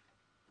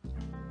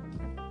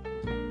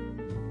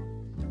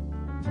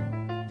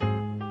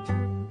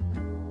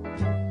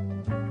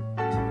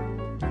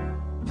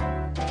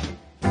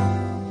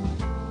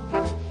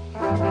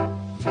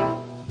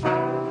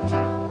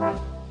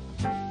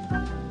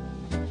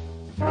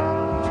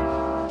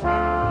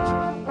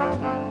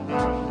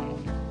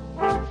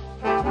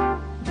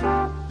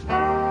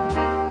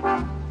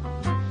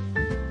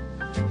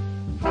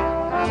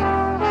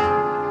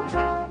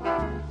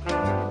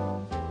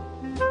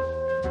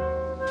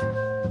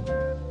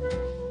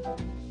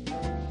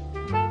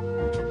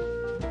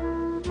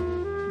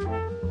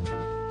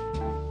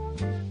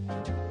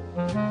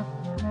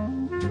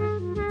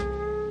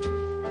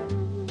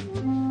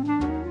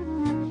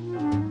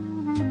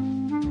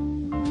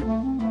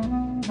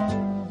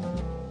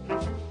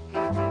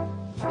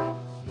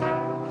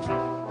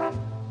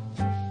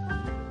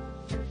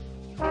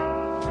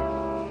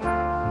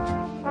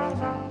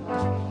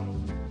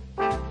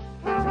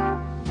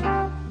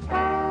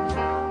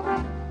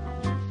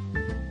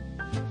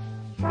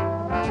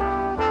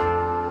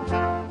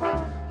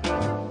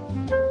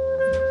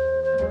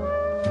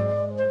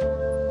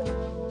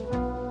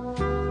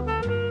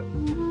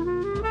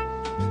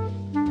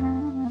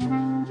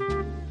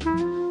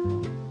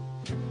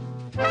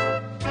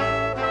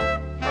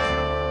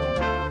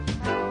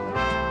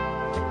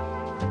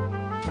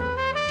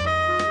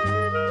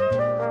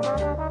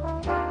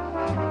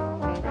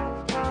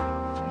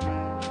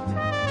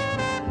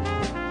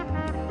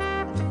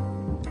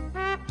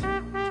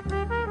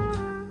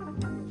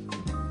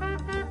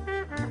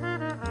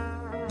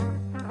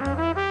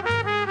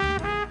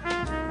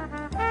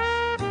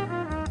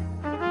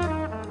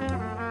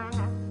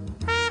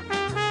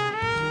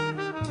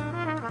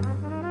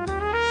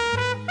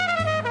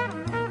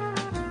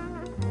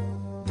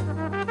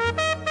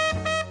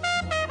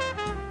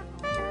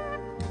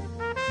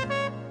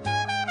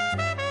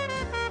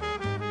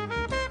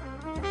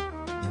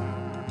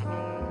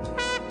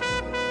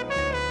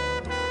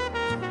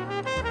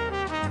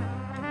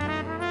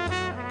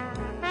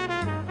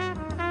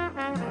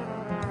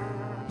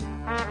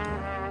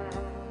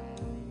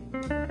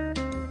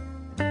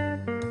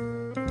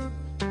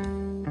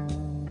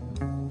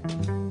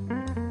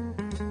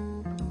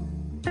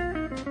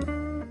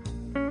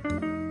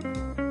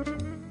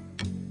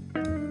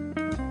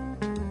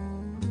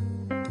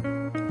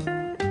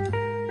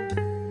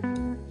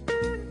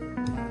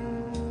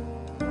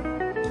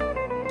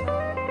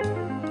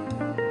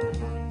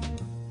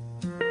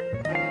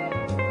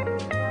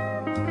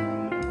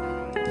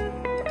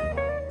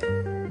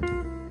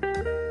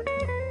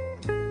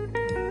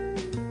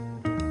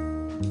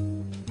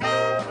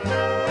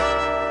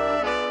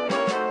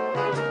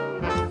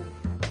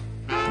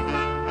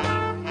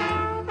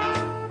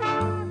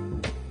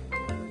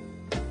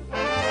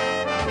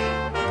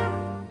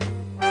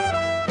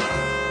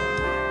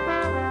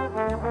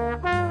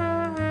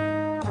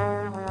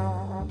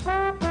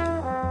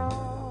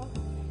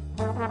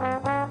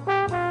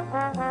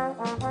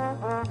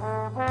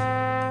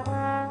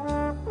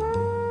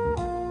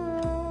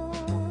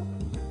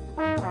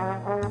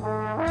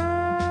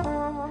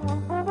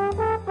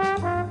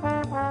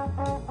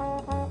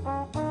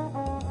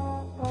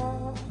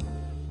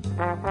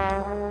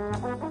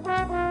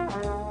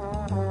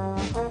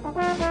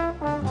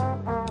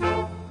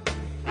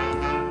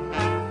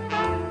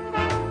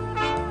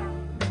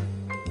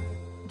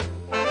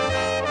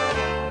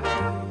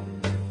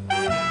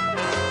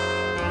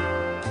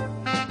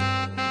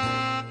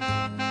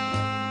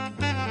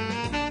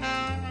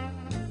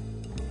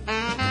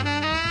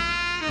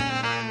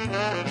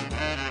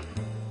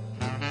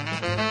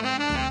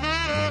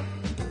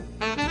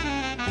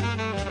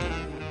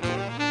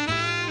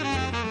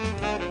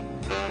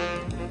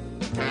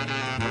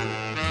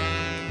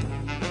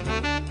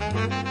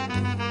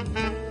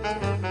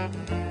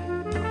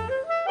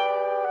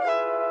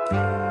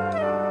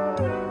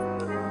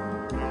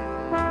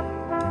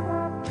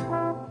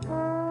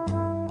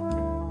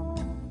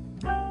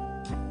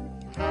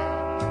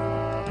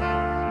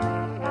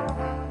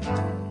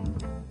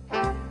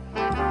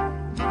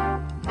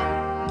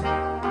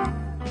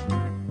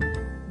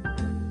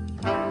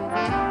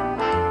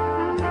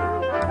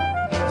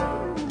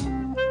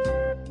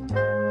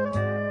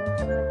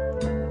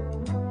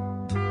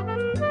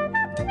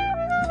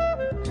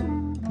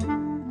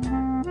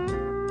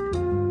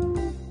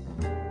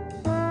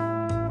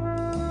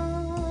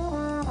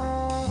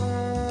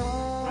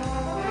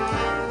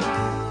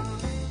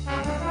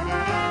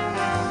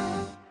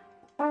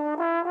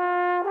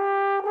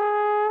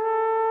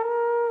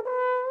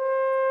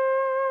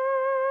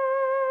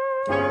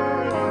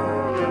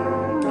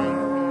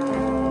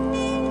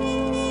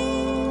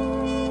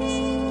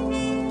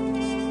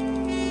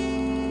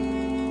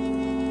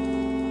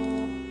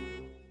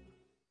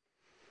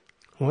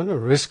 What a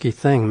risky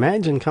thing.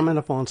 Imagine coming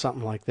up on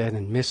something like that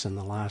and missing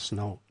the last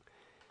note.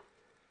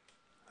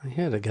 I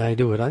heard a guy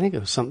do it. I think it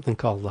was something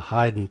called the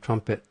Haydn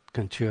Trumpet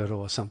Concerto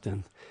or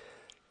something.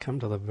 Come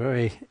to the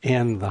very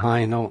end, the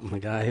high note, and the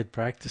guy had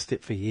practiced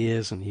it for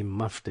years and he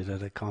muffed it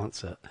at a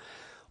concert.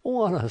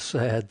 What a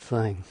sad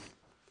thing.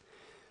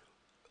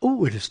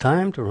 Oh, it is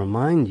time to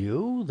remind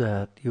you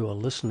that you are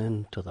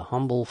listening to The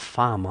Humble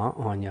Farmer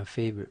on your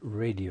favorite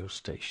radio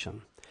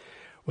station.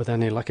 With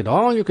any luck at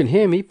all, you can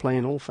hear me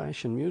playing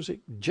old-fashioned music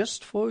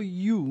just for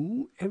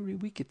you every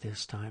week at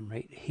this time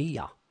right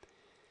here.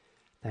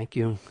 Thank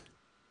you.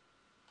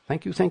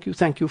 Thank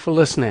you for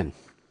listening.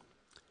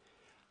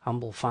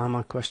 Humble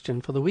Farmer question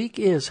for the week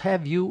is,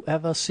 have you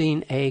ever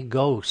seen a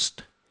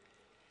ghost?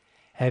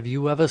 Have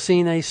you ever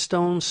seen a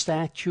stone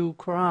statue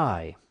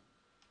cry?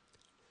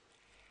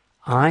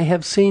 I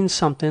have seen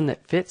something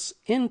that fits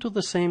into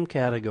the same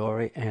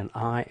category, and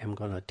I am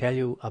going to tell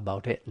you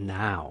about it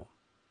now.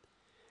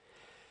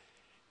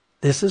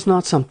 This is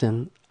not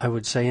something I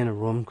would say in a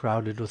room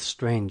crowded with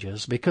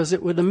strangers, because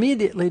it would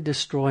immediately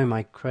destroy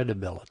my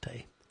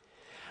credibility.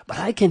 But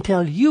I can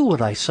tell you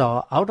what I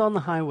saw out on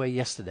the highway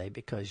yesterday,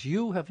 because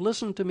you have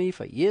listened to me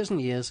for years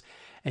and years,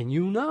 and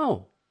you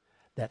know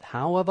that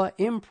however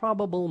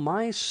improbable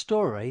my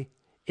story,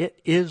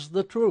 it is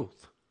the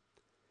truth.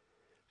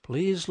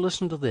 Please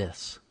listen to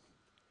this.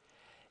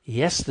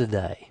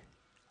 Yesterday,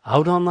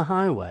 out on the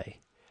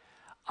highway,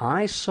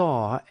 I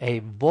saw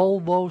a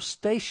Volvo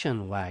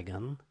station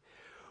wagon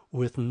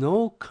with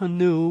no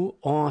canoe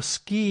or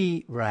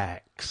ski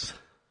racks.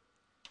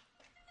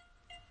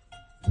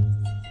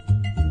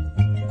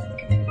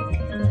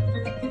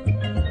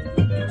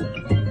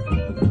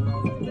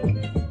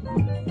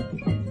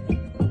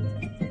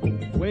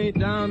 Way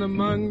down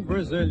among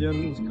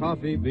Brazilians,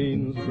 coffee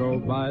beans grow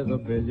by the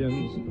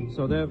billions,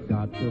 so they've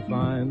got to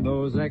find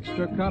those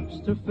extra cups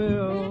to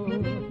fill.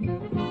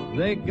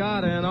 They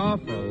got an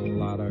awful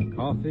lot of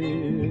coffee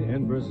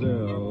in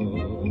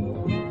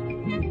Brazil.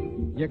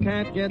 You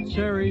can't get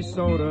cherry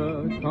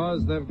soda,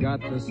 'cause they've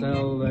got to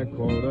sell their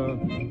quota,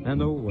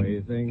 and the way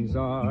things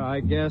are,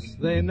 I guess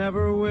they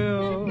never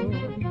will.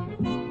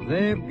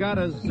 They've got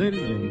a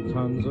zillion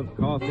tons of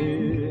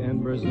coffee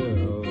in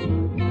Brazil.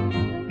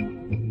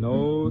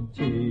 No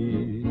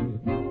tea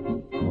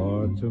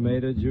or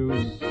tomato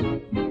juice,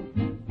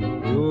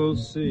 you'll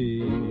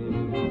see.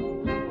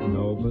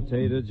 No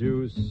potato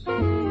juice,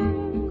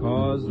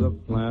 'cause the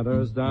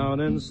planters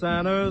down in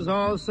Sanders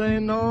all say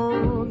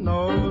no,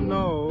 no,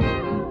 no.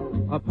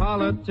 A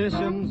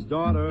politician's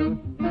daughter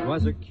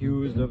was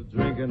accused of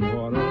drinking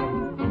water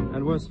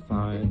and was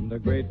fined a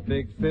great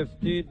big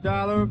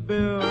 $50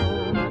 bill.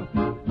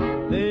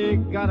 They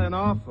got an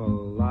awful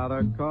lot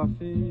of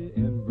coffee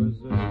in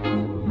Brazil.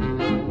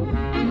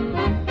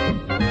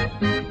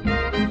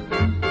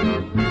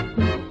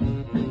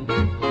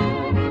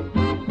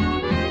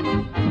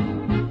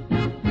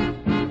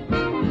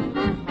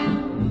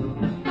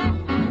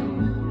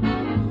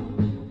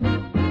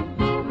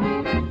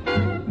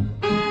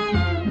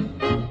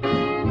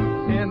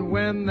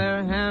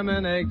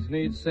 Eggs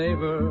need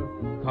savor,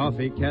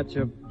 coffee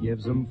ketchup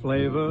gives them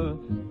flavor,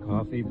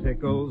 coffee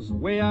pickles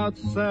way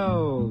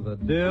outsell the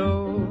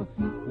dill.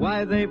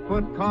 Why they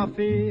put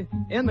coffee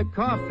in the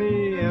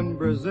coffee in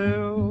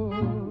Brazil?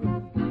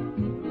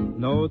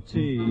 No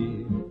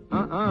tea,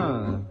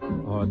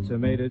 or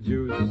tomato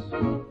juice,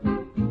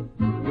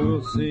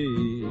 you'll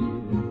see.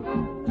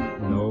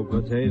 No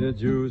potato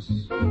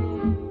juice,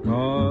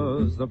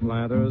 'cause the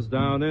planters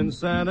down in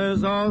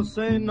Sanders all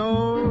say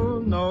no,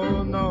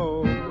 no,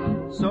 no.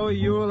 So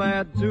you'll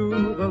add to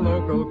the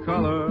local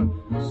color,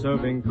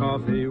 serving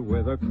coffee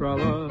with a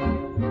cruller.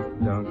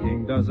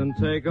 Dunking doesn't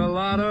take a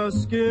lot of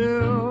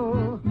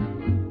skill.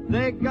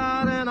 They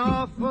got an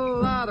awful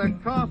lot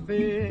of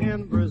coffee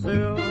in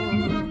Brazil.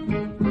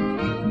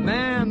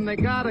 Man, they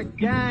got a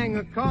gang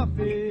of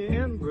coffee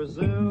in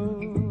Brazil.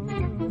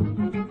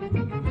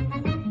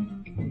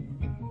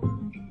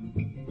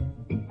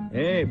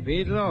 Hey,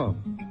 Pedro,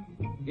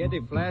 get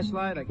the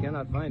flashlight. I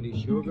cannot find the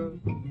sugar.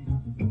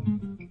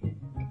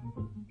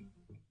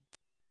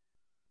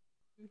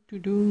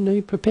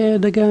 They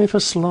prepared the guy for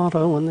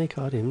slaughter when they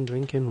caught him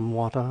drinking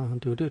water.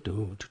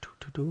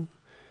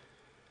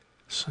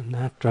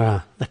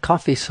 Sinatra, the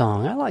coffee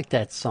song. I like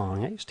that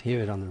song. I used to hear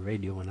it on the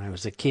radio when I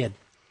was a kid.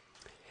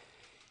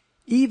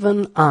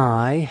 Even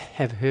I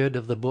have heard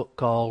of the book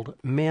called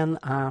Men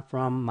Are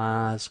From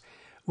Mars,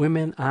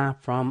 Women Are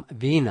From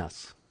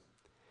Venus.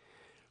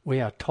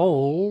 We are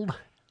told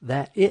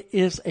that it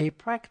is a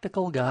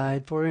practical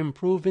guide for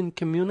improving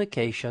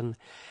communication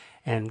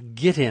and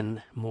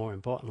more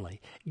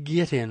importantly,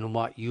 getting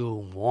what you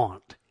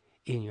want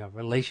in your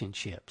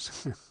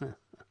relationships.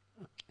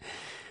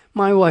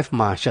 My wife,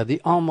 Marcia, the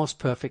almost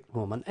perfect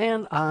woman,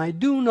 and I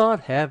do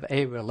not have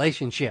a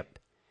relationship.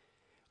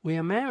 We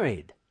are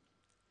married.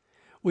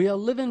 We are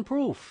living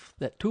proof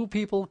that two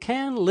people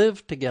can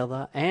live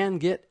together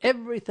and get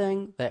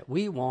everything that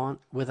we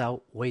want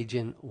without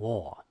waging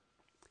war.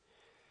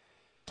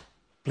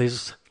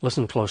 Please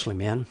listen closely,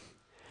 men.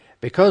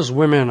 Because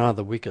women are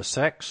the weaker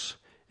sex,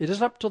 It is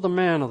up to the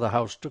man of the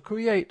house to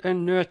create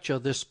and nurture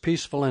this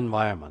peaceful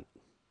environment.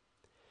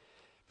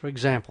 For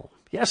example,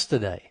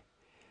 yesterday,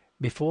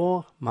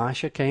 before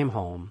Marcia came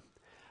home,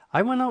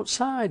 I went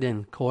outside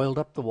and coiled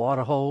up the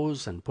water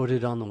hose and put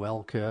it on the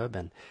well curb,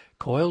 and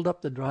coiled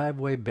up the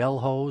driveway bell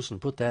hose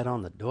and put that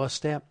on the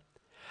doorstep.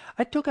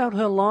 I took out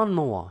her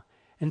lawnmower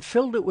and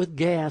filled it with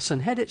gas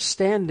and had it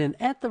standing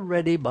at the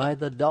ready by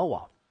the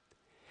door.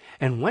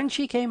 And when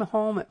she came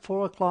home at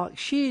 4 o'clock,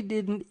 she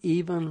didn't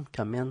even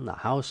come in the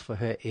house for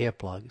her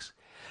earplugs.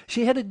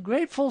 She had a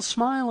grateful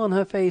smile on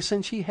her face,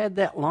 and she had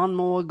that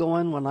lawnmower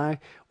going when I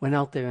went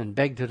out there and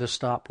begged her to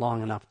stop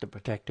long enough to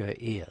protect her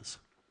ears.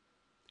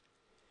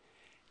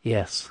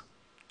 Yes,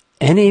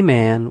 any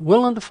man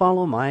willing to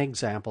follow my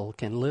example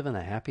can live in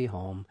a happy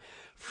home,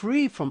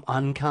 free from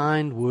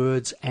unkind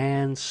words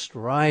and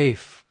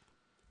strife.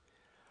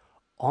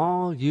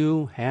 All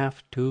you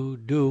have to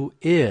do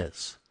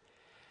is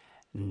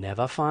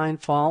never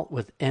find fault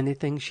with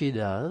anything she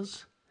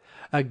does,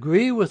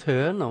 agree with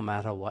her no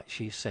matter what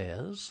she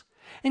says,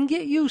 and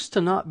get used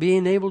to not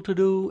being able to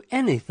do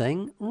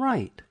anything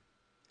right.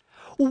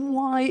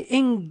 Why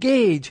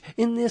engage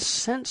in this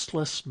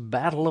senseless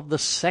battle of the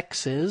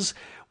sexes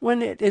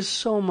when it is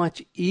so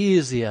much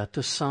easier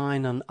to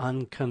sign an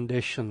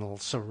unconditional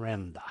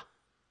surrender?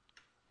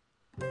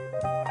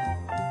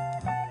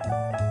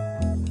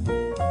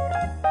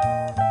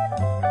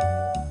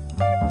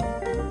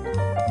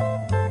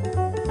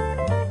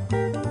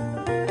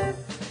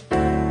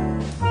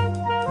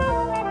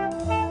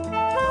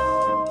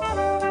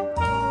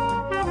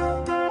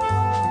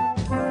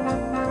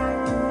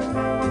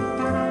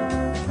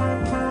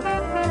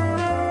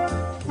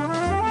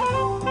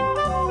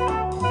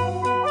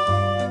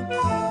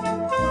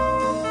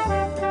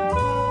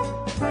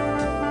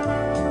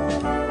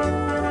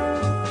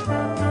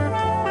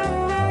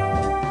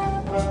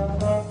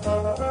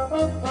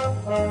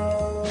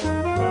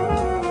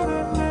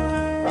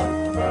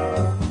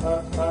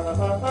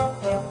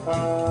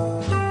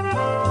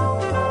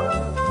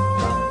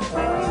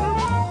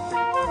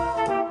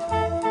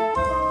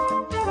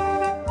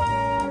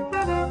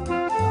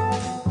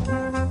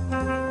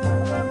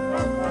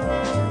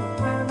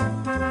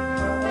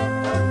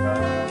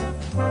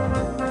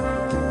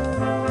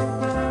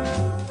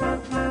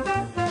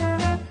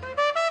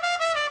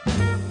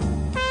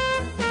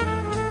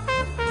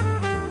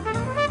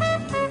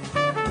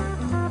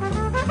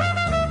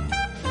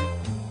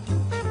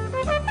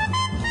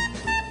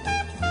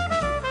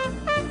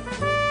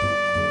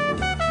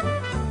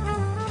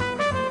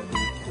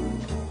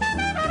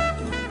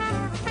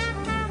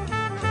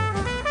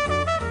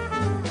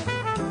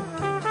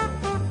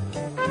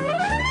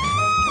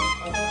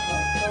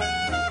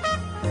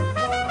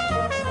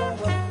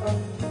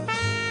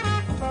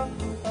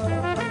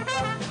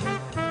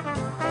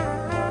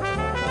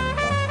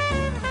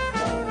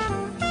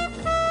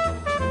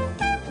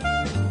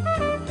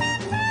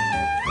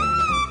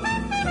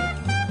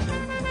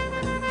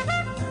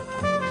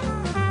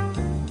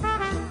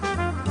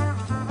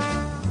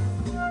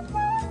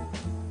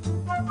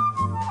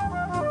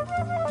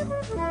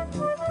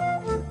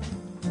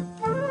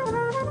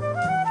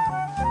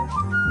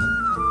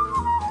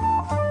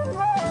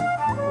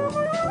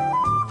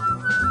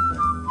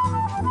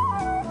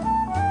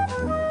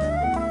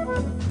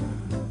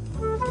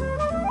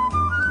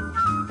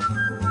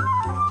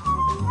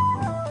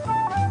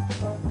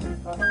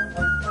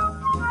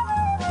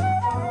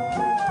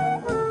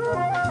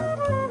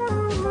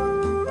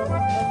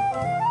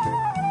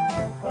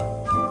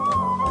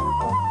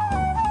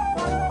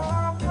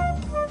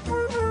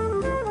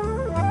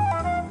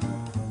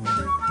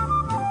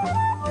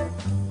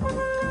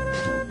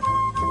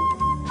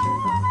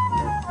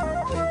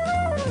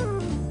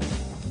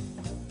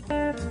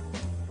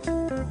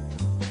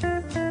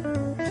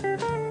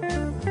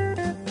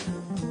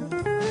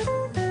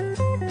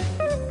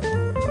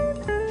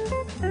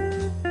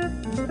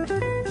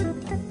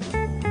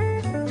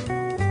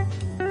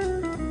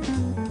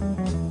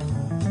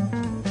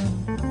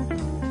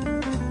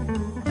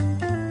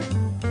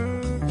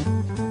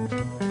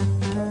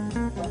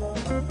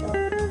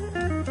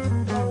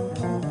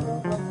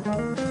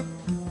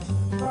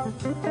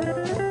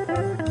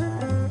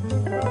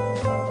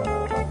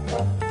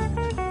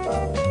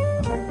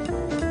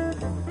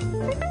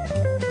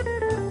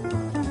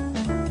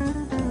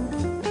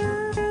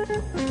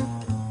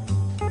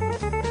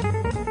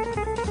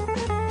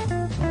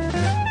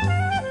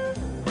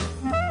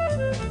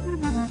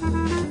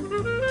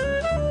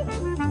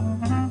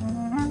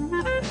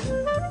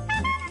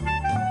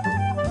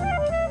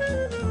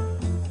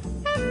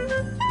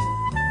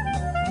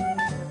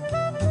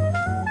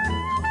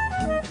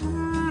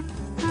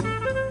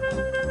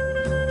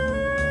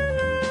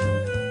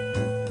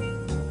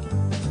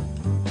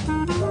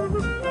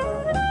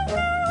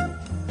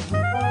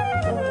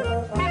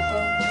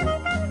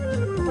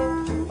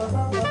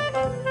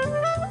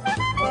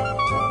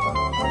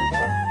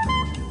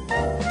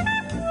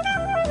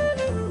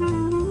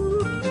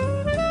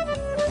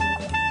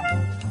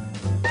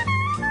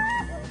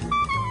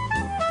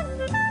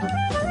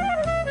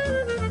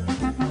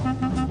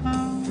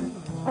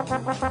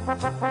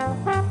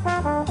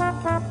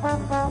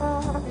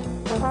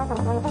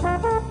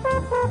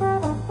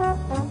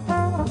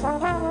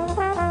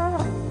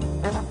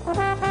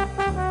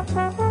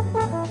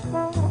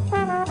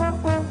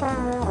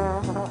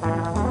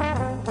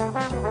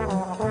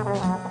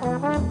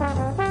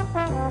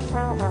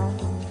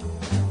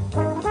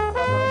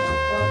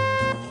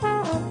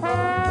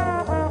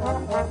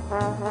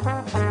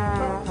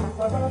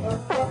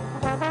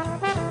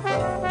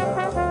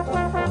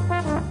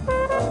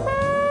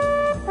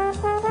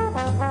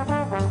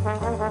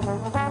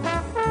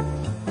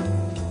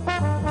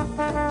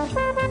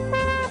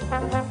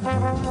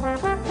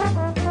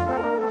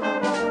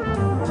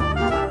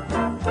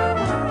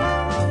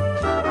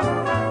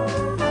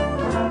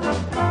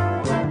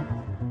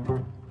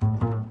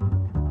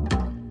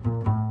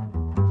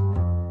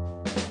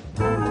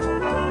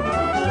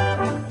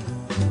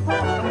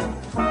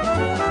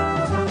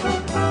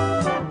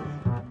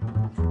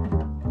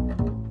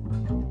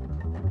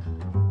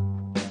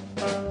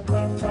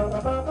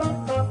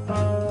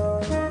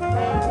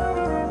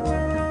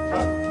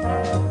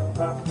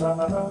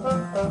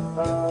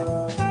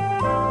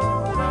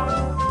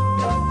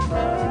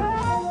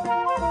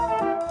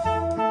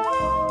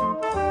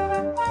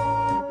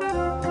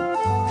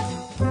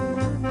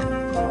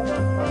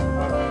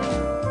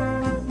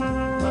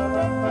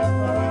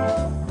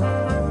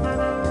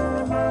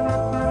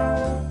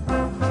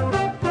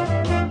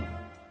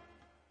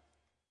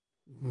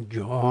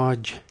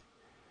 George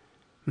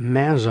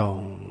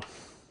Mazzo.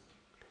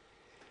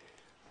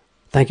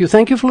 Thank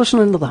you for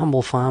listening to The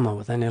Humble Farmer.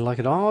 With any luck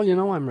at all, you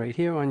know I'm right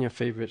here on your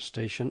favorite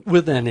station.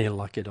 With any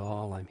luck at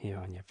all, I'm here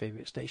on your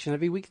favorite station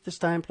every week at this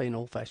time, playing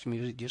old-fashioned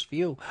music just for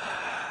you.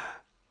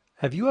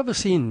 Have you ever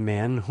seen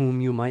men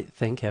whom you might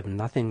think have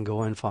nothing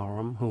going for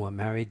them, who are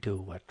married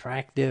to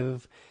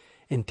attractive,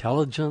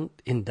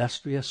 intelligent,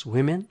 industrious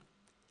women?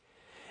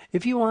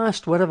 If you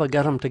asked whatever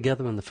got them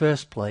together in the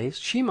first place,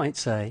 she might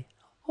say,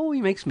 "Oh,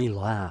 he makes me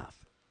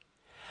laugh."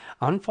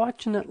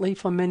 Unfortunately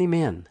for many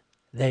men,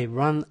 they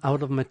run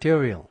out of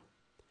material.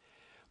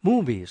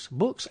 Movies,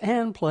 books,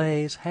 and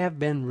plays have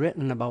been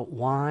written about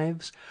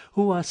wives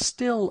who are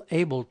still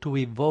able to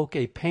evoke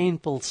a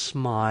painful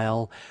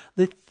smile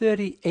the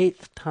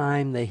 38th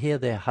time they hear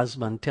their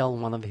husband tell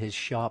one of his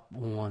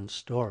sharp-worn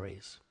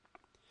stories.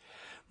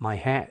 My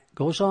hat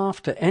goes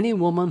off to any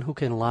woman who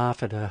can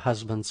laugh at her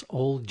husband's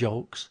old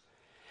jokes,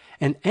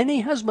 and any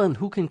husband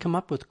who can come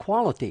up with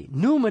quality,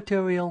 new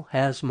material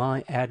has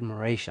my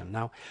admiration.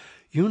 Now,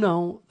 you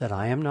know that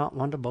I am not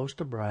one to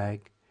boast or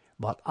brag,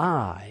 but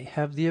I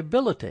have the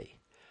ability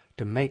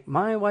to make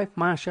my wife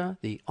Masha,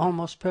 the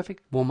almost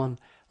perfect woman,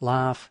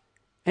 laugh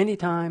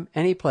anytime,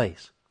 any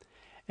place.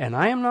 And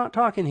I am not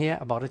talking here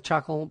about a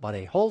chuckle, but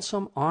a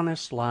wholesome,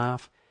 honest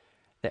laugh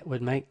that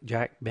would make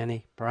Jack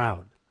Benny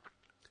proud.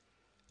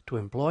 To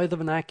employ the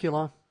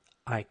vernacular,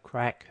 I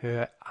crack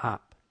her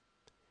up.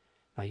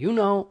 Now, you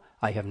know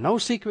I have no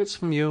secrets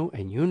from you,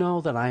 and you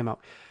know that I am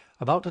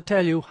about to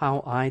tell you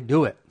how I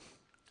do it.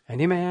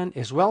 Any man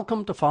is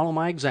welcome to follow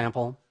my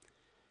example,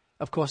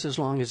 of course as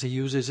long as he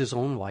uses his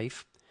own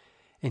wife,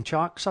 and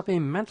chalks up a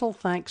mental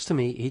thanks to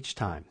me each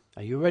time.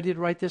 Are you ready to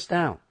write this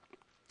down?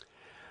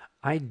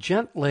 I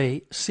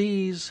gently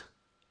seize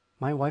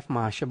my wife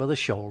Masha by the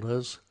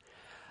shoulders.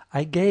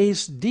 I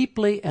gaze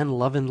deeply and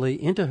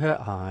lovingly into her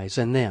eyes,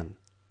 and then,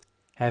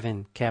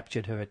 having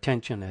captured her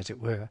attention, as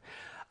it were,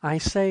 I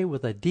say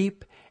with a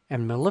deep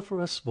and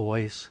mellifluous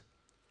voice,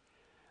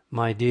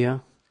 "My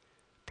dear,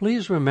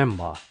 please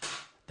remember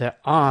that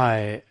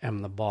I am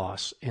the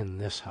boss in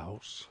this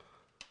house."